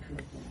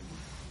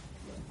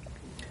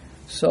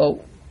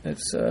 So,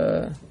 it's,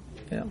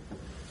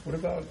 What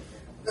about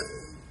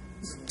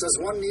does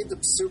one need the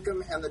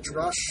psukim and the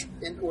drush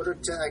in order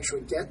to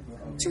actually get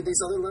to these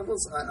other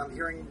levels? I'm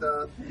hearing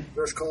the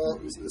Rosh Kol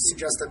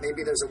suggest that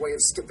maybe there's a way of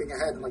skipping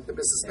ahead, like the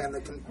businessman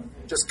that can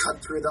just cut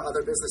through the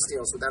other business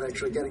deals without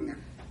actually getting there.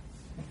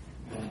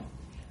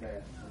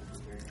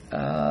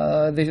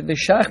 The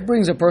Shach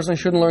brings a person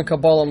shouldn't learn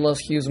Kabbalah unless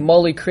he is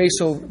Mali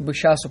Kreso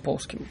B'Shasa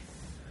Poskim,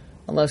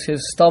 unless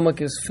his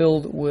stomach is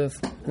filled with,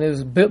 and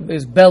his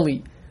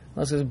belly,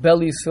 unless his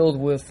belly is filled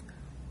with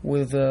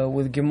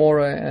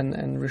Gemara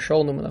and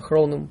Rishonim and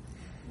Achronim,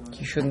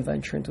 he shouldn't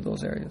venture into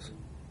those areas.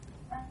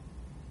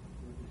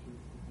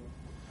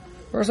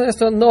 Person has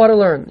to know how to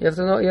learn. You have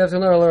to know how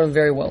to learn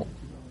very well.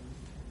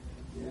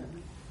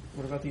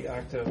 What about the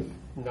act of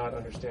not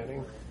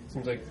understanding? It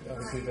seems like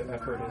obviously the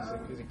effort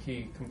is a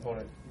key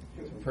component.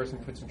 So a person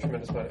puts in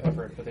tremendous amount of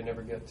effort, but they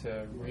never get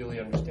to really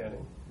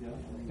understanding.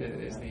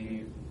 Is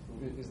the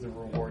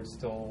reward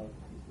still?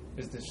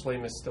 Is the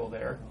shleimus still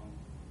there,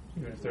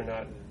 even if they're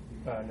not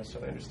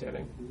necessarily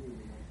understanding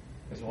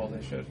as well as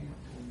they should?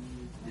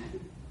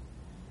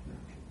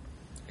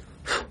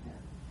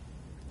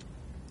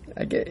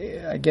 I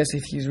guess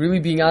if he's really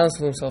being honest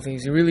with himself, and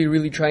he's really,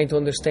 really trying to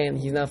understand,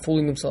 he's not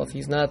fooling himself,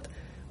 he's not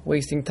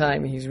wasting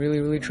time, he's really,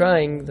 really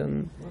trying,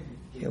 then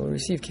he'll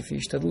receive kifi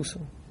yishtadluso.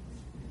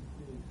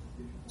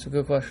 It's a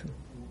good question.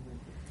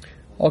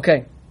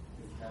 Okay.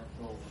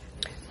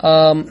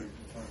 So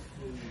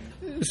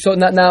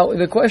now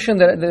the question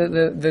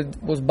that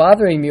was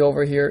bothering me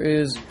over here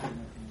is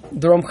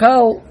the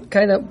Ramchal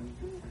kind of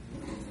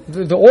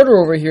the order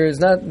over here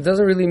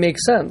doesn't really make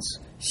sense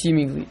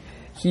seemingly.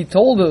 He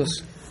told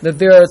us that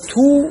there are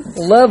two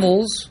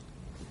levels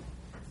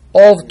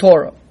of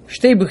Torah,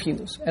 shtei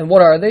bechinus, and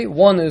what are they?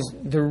 One is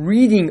the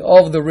reading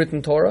of the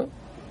written Torah,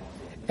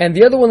 and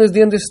the other one is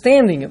the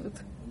understanding of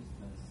it.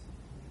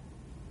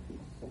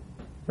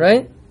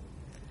 Right?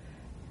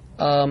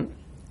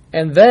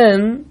 And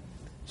then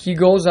he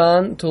goes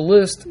on to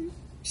list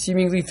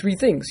seemingly three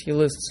things. He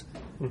lists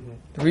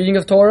the reading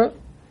of Torah,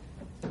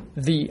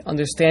 the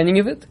understanding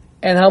of it,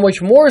 and how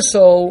much more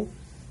so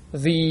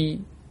the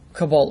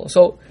Kabbalah.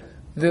 So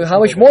the how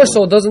much more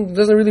so doesn't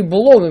really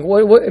belong.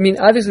 What I mean,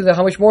 obviously the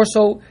how much more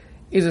so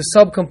is a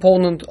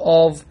subcomponent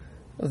of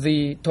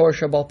the Torah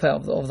Shebaal Peh,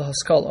 of the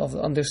Haskalah, of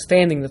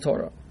understanding the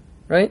Torah,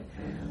 right?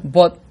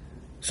 But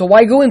so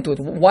why go into it?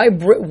 Why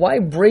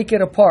break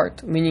it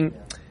apart? Meaning,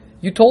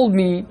 you told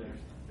me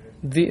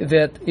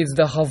that it's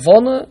the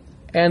Havana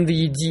and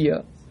the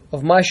idea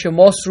of Masha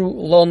Mosru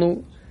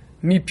Lanu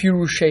Mi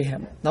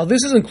Pirushehem. Now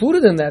this is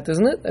included in that,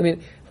 isn't it? I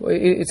mean,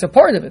 it's a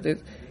part of it.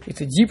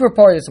 It's a deeper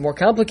part. It's a more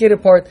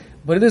complicated part,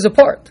 but it is a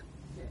part.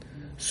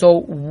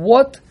 So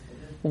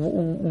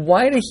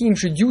why did he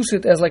introduce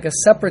it as like a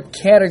separate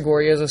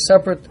category, as a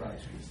separate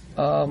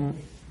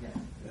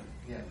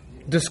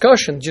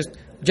discussion?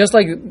 Just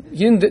like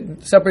he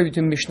didn't separate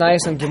between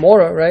Mishnayos and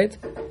Gemara, right?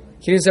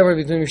 He didn't separate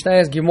between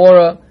Mishnayos,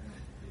 Gemara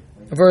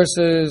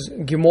versus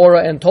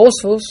Gemara and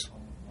Tosfos.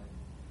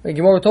 Like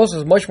Gemara and Tosfos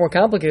is much more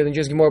complicated than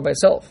just Gemara by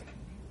itself,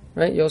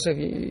 right? Yosef,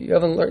 you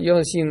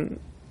haven't seen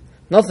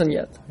nothing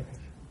yet,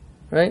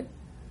 right?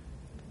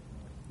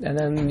 And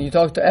then you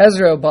talk to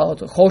Ezra about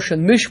Chosh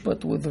and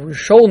Mishpat with the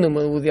Rishonim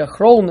and with the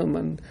Achronim,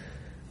 and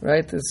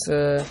right, it's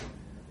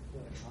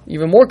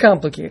even more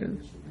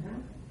complicated,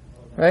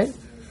 right?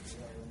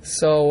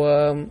 So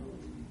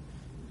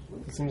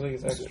it seems like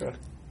it's extra.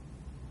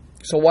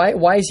 So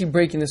why is he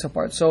breaking this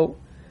apart? So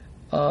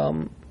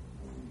the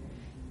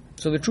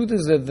truth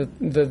is that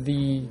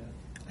the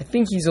I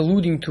think he's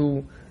alluding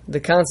to the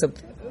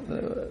concept.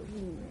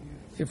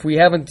 If we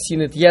haven't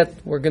seen it yet,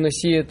 we're going to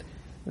see it.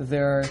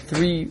 There are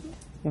three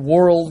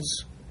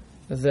worlds,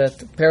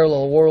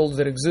 parallel worlds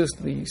that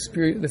exist: the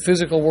spirit, the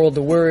physical world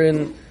that we're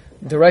in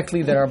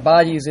directly, that our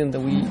body is in, that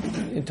we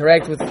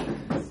interact with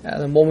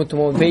on a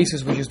moment-to-moment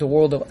basis, which is the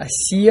world of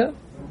Asiya,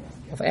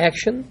 of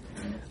action.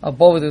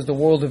 Above it is the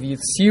world of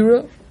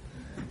Yetzirah,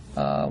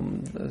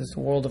 is the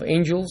world of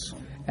angels,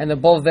 and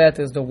above that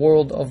is the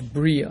world of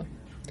Bria,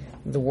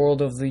 the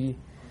world of the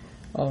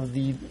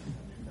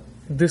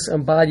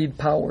disembodied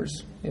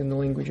powers, in the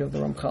language of the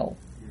Ramchal.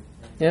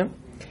 Yeah.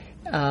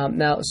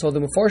 Now, so the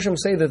Mefarshim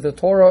say that the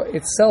Torah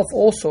itself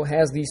also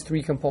has these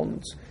three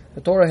components.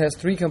 The Torah has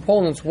three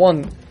components.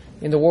 One,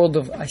 in the world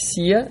of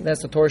Asiya,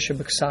 that's the Torah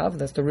Shebeksav,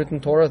 that's the written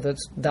Torah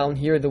that's down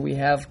here that we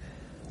have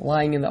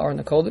lying in the Aron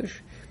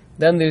HaKodesh.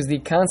 Then there's the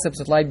concepts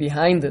that lie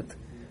behind it.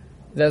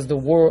 There's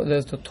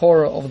the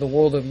Torah of the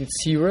world of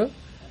Yetzirah.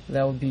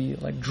 That would be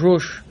like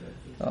Drush,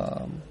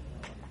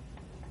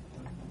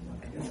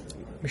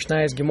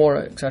 Mishnayos,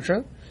 Gemara,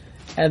 etc.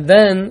 And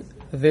then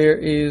there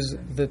is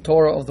the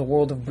Torah of the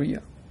world of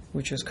Bria,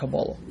 which is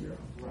Kabbalah.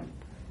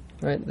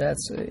 Right?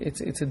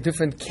 It's a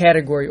different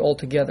category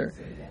altogether.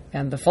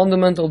 And the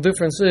fundamental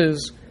difference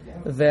is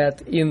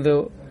that in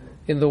the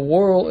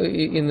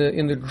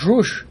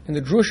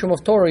drushim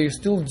of Torah, you're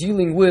still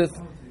dealing with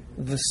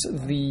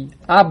the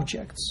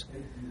objects.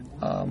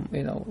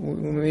 We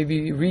may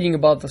be reading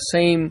about the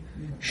same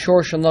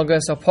Shorsh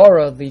Nagas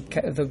Apara, the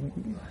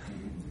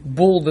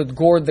bull that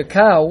gored the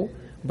cow,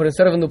 but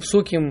instead of in the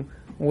psukim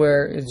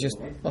where it's just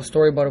a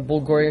story about a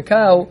bull goring a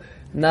cow.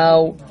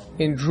 Now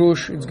in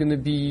Drush, it's going to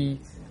be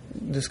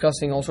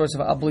discussing all sorts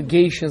of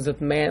obligations that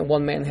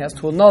one man has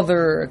to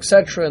another,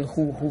 etc., and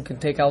who can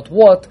take out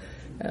what,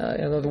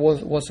 in other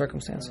words, what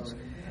circumstances.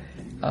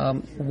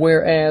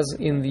 Whereas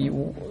in the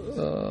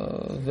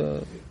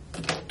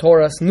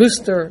Torah's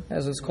Nister,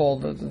 as it's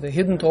called, the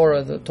hidden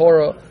Torah, the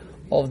Torah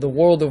of the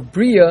world of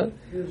Bria,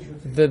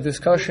 the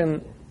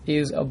discussion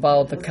is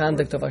about the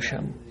conduct of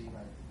Hashem.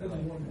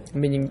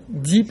 Meaning,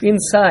 deep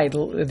inside,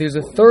 there's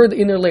a third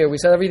inner layer. We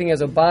said everything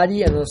has a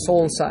body and a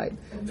soul inside.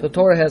 So the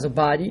Torah has a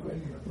body,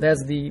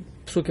 that's the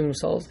psukim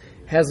themselves,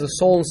 has a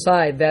soul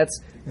inside,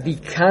 that's the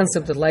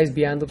concept that lies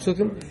beyond the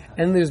psukim,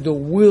 and there's the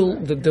will,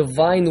 the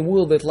divine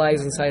will that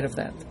lies inside of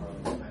that.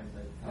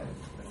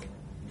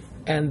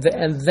 And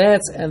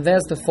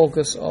that's the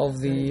focus of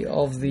the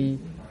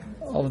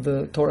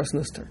Torah's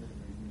Nister.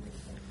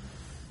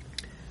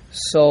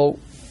 So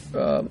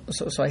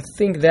I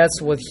think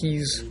that's what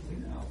he's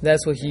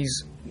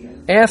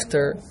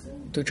after,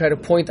 to try to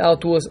point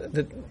out to us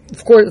that,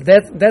 of course,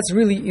 that's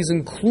really is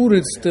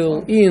included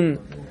still in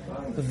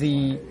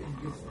the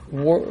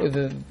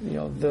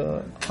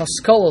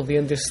haskalah, the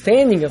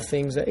understanding of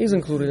things that is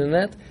included in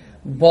that,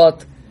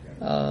 but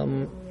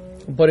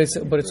it's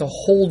a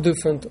whole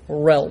different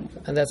realm,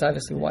 and that's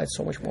obviously why it's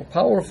so much more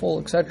powerful,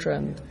 etc.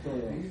 And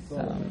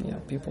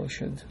people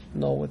should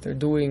know what they're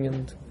doing,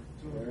 and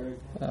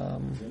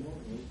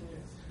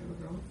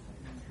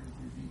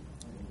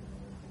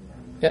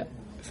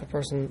if a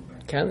person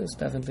can, it's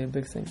definitely a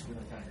big thing.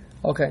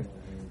 Okay,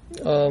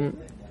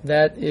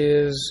 that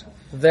is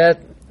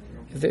that.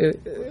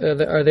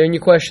 Are there any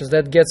questions?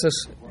 That gets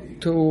us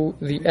to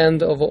the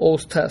end of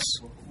O's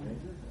test.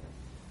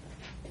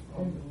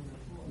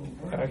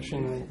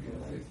 Action,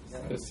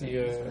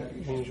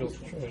 Asiya, angel,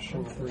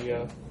 tradition,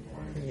 Bria,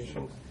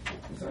 creation.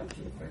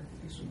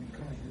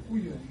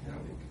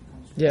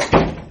 Yeah.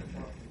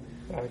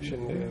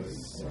 Action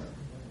is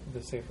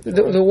the safer.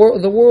 The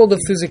world of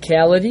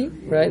physicality,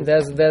 right?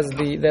 That's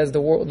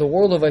the world. The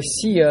world of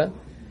Asiya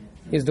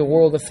is the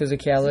world of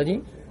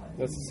physicality.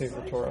 That's the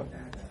Sefer Torah.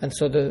 And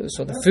so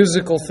the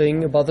physical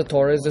thing about the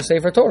Torah is the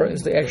Sefer Torah,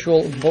 is the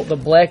actual the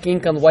black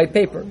ink on white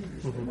paper,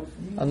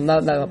 and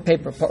not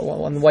paper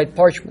on white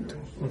parchment.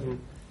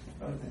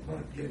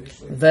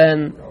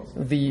 Then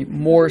the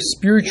more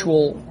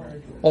spiritual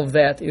of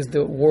that is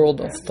the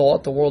world of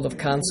thought, the world of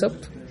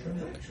concept.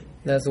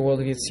 That's the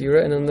world of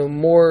Yetzirah, and then the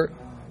more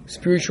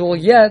spiritual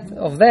yet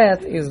of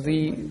that is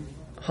the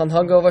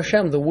Hanhaga of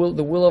Hashem, the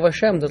will of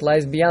Hashem that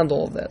lies beyond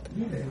all of that.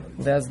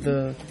 That's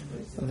the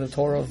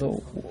Torah of the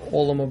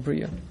Olam of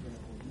Bria.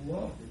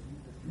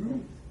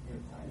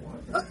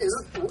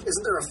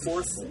 Isn't there a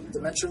fourth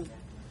dimension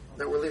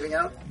that we're leaving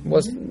out?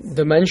 What's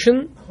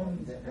dimension?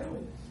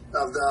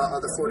 Of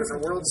the four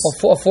different worlds?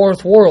 A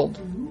fourth world.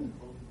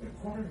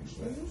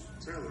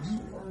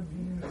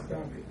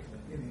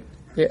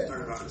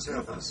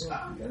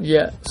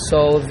 Yeah.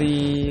 So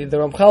the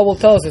Ramchal will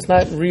tell us it's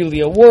not really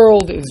a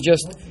world. It's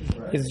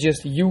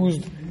just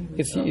used.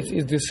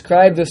 It's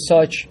described as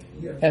such,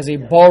 as a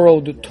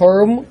borrowed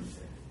term.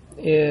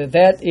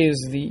 That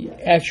is the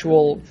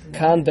actual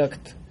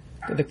conduct,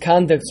 the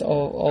conducts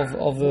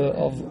of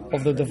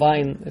the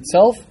divine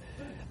itself,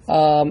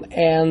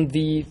 and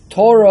the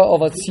Torah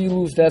of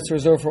Atzilus, that's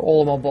reserved for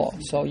Olam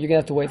Haba. So you're gonna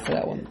have to wait for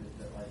that one.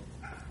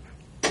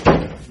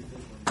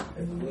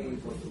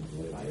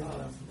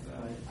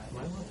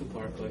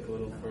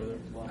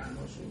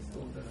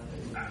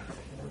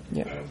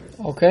 Yeah.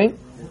 Okay.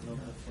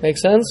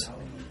 Makes sense?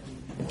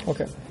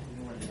 Okay.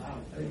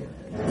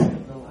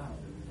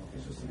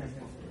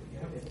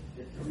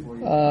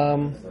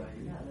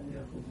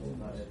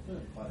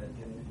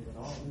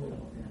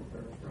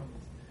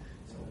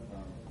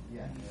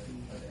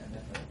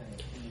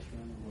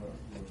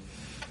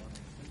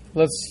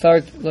 Let's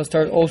start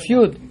Oth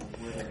Yud.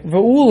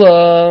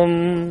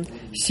 Ve'ulam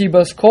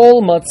sibas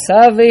kol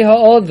matzavei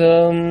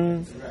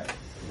ha'adam.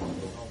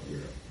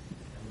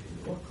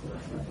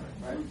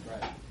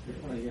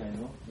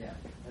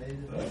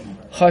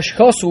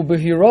 Hashkasu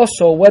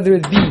b'hiraso, whether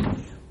it be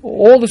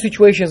all the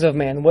situations of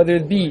man, whether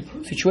it be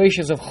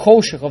situations of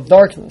choshech, of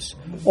darkness,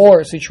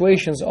 or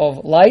situations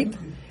of light,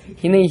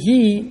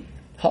 hinehi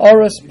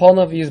ha'aras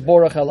panav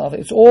yizborach alav.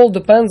 It all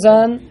depends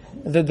on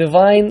the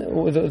divine,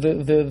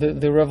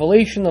 the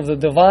revelation of the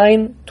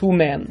divine to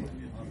man.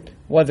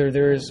 Whether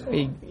there is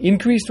a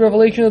increased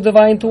revelation of the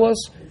divine to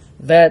us,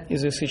 that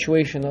is a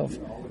situation of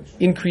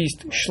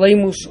increased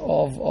shleimus,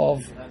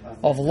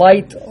 of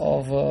light,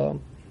 of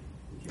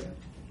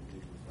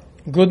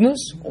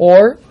goodness,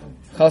 or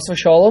chas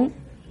v'shalom,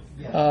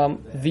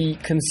 the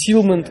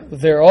concealment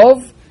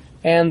thereof,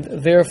 and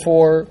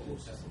therefore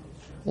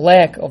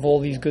lack of all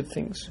these good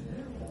things.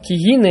 Ki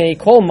hine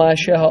kol ma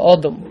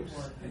ha'adam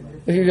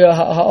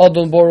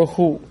baruch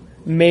hu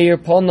meir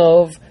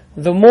panav,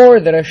 the more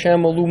that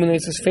Hashem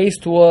illuminates His face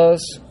to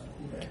us,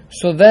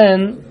 so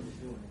then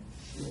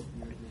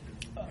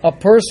a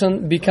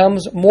person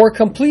becomes more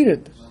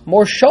completed,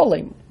 more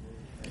shalom.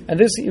 and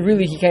this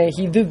really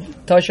he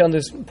did touch on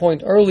this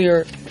point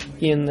earlier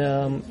in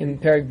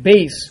Perek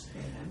Beis,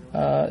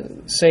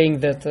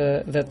 saying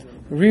that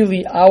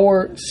really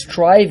our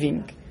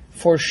striving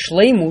for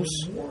shleimus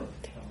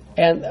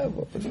and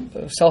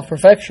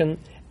self-perfection,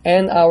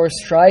 and our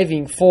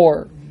striving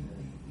for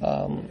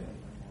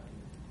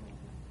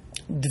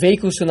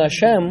dveikus in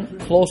Hashem,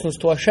 closeness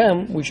to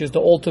Hashem, which is the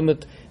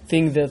ultimate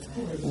thing that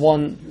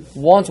one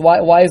wants.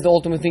 Why is the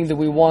ultimate thing that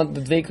we want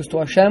the dveikus to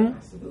Hashem?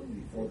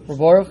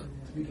 Baruch?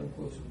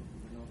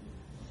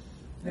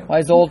 Why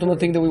is the ultimate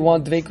thing that we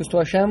want dveikus to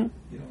Hashem?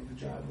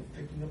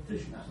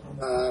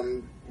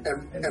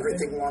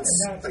 Everything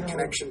wants a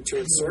connection to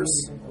its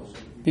source.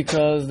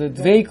 Because the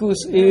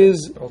dveikus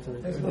is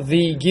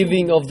the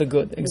giving of the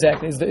good.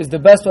 Exactly. It's the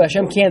best way.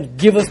 Hashem can't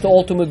give us the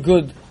ultimate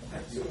good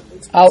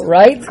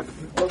outright.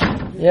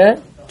 Yeah?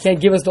 Can't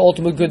give us the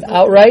ultimate good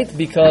outright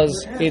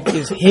because it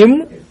is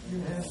Him.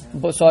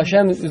 But so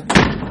Hashem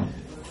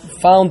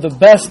found the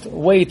best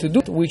way to do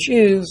it, which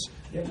is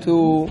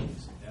to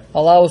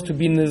allow us to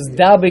be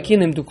nizdabek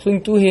in Him, to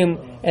cling to Him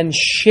and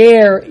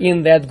share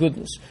in that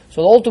goodness.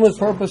 So the ultimate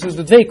purpose is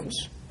the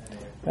dveikus.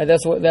 Right?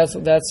 That's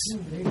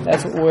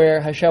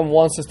where Hashem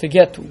wants us to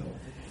get to.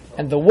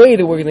 And the way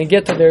that we're going to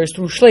get to there is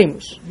through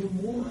shleimus.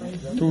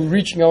 Through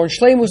reaching our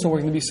shleimus, and we're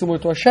going to be similar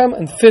to Hashem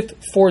and fit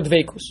for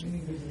dveikus.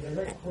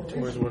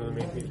 Torah is one of the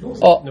main vehicles.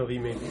 Oh. No, the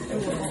main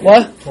vehicle.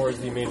 What? Torah is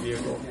the main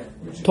vehicle.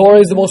 Torah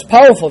is the most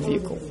powerful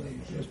vehicle.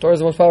 Torah is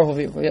the most powerful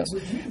vehicle, yes.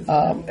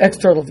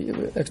 External.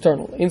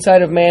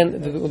 Inside of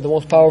man, the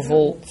most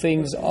powerful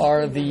things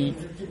are the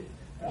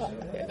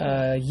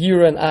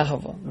yira and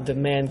ahava. The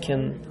man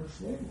can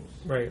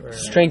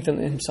strengthen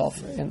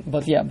himself.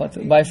 But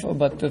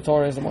the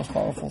Torah is the most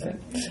powerful thing.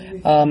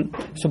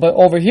 But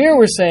over here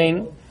we're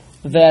saying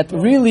that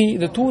really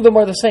the two of them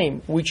are the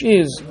same, which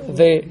is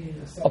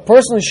a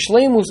person's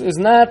shleimus is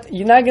not,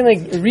 you're not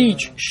going to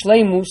reach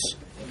shleimus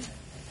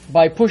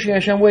by pushing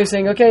Hashem away,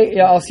 saying, okay,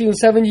 I'll see you in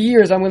 70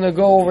 years, I'm going to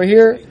go over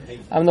here,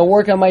 I'm going to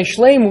work on my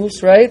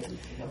shleimus, right?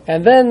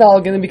 And then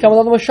I'm going to become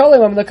another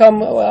Mashalim,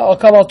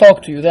 I'll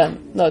talk to you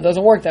then. No, it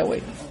doesn't work that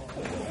way.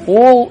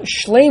 All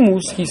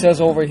shleimus, he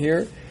says over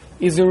here,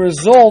 is a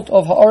result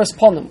of ha'aras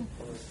panim,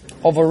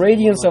 of a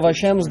radiance of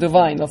Hashem's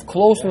divine, of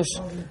closeness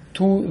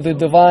to the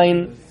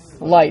divine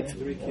light.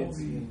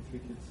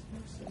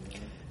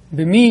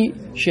 B'mi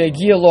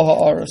she'agia lo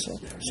ha'arasa.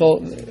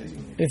 So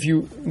if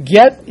you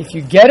get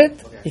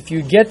it, if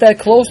you get that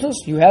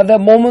closeness, you have that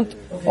moment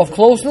of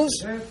closeness,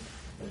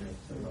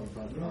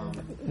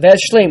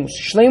 that's shleimus.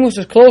 Shleimus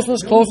is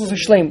closeness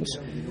is shleimus.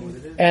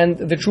 And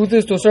the truth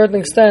is, to a certain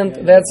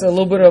extent, that's a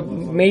little bit of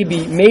maybe,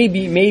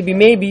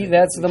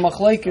 that's the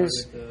machlekes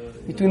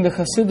between the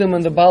Hasidim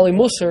and the Bali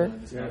Musar,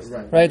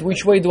 right?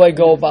 Which way do I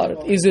go about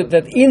it? Is it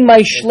that in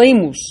my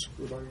shleimus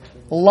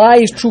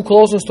lies true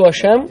closeness to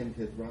Hashem?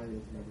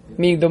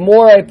 Meaning, the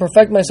more I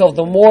perfect myself,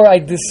 the more I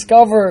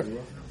discover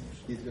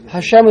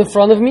Hashem in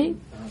front of me?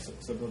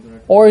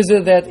 Or is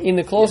it that in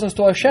the closeness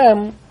to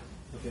Hashem,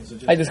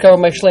 I discover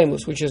my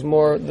shleimus, which is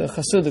more the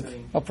Hasidic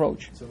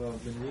approach?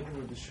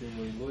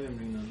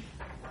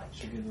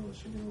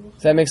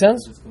 Does that make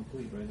sense? It's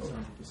complete, right?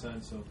 It's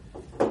 100%, so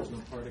there's no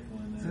particle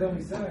in there.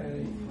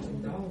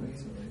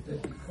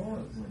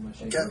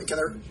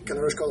 Can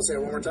the Rosh Kol say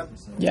it one more time?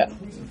 Yeah.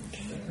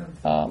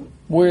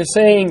 We're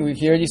saying, we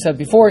already said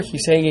before,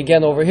 he's saying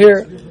again over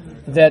here,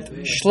 that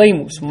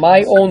shleimus,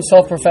 my own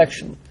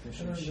self-perfection,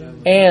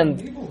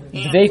 and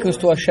dveikus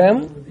to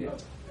Hashem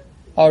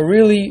are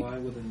really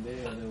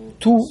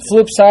two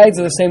flip sides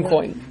of the same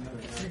coin.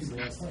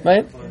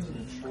 Right?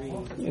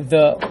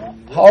 The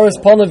ha'aras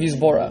panav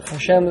yizborach,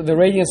 Hashem, the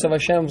radiance of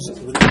Hashem's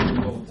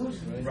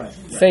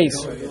face,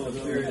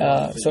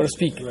 so to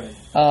speak,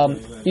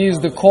 is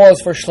the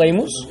cause for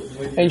shleimus,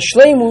 and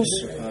shleimus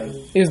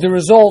is the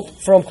result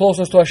from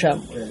closeness to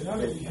Hashem.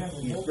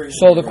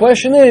 So the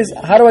question is,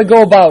 how do I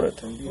go about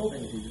it?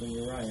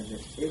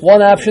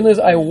 One option is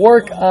I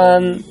work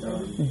on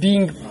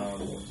being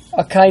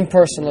a kind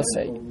person, let's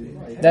say.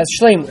 That's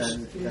shleimus.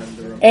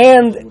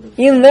 And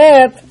in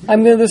that,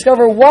 I'm going to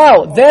discover,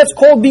 wow, that's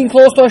called being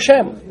close to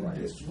Hashem.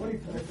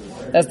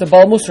 That's the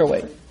Baal Musar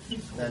way.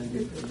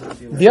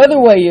 The other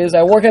way is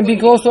I work on being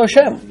close to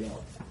Hashem.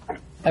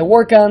 I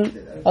work on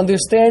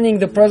understanding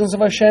the presence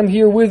of Hashem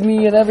here with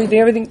me and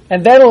everything,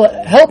 and that'll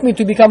help me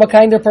to become a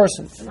kinder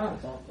person.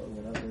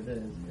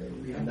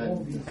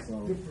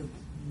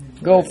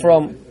 Go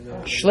from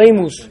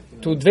shleimus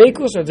to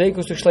dveikus or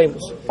dveikus to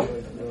shleimus.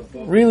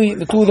 Really,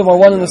 the two of them are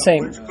one and the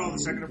same. What you call the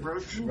second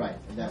approach? Right.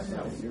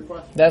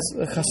 That's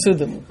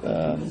Hasidim.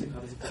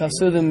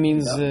 Hasidim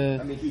means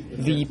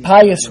the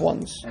pious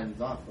ones.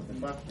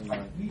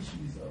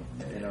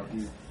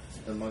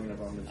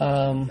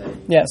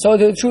 Yeah. So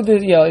the truth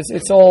is,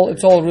 it's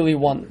all really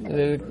one.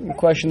 The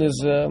question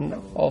is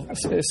of a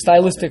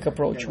stylistic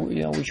approach.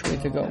 Which way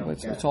to go.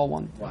 It's all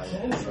one.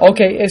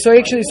 Okay. So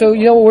actually,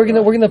 we're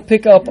gonna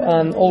pick up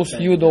on Os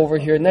Yud over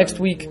here next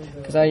week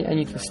because I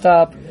need to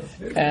stop.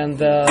 And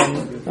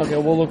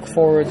we'll look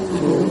forward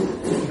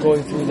to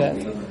going through that.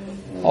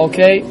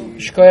 Okay,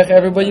 shkoyach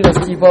everybody.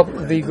 Let's keep up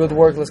the good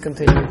work. Let's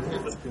continue.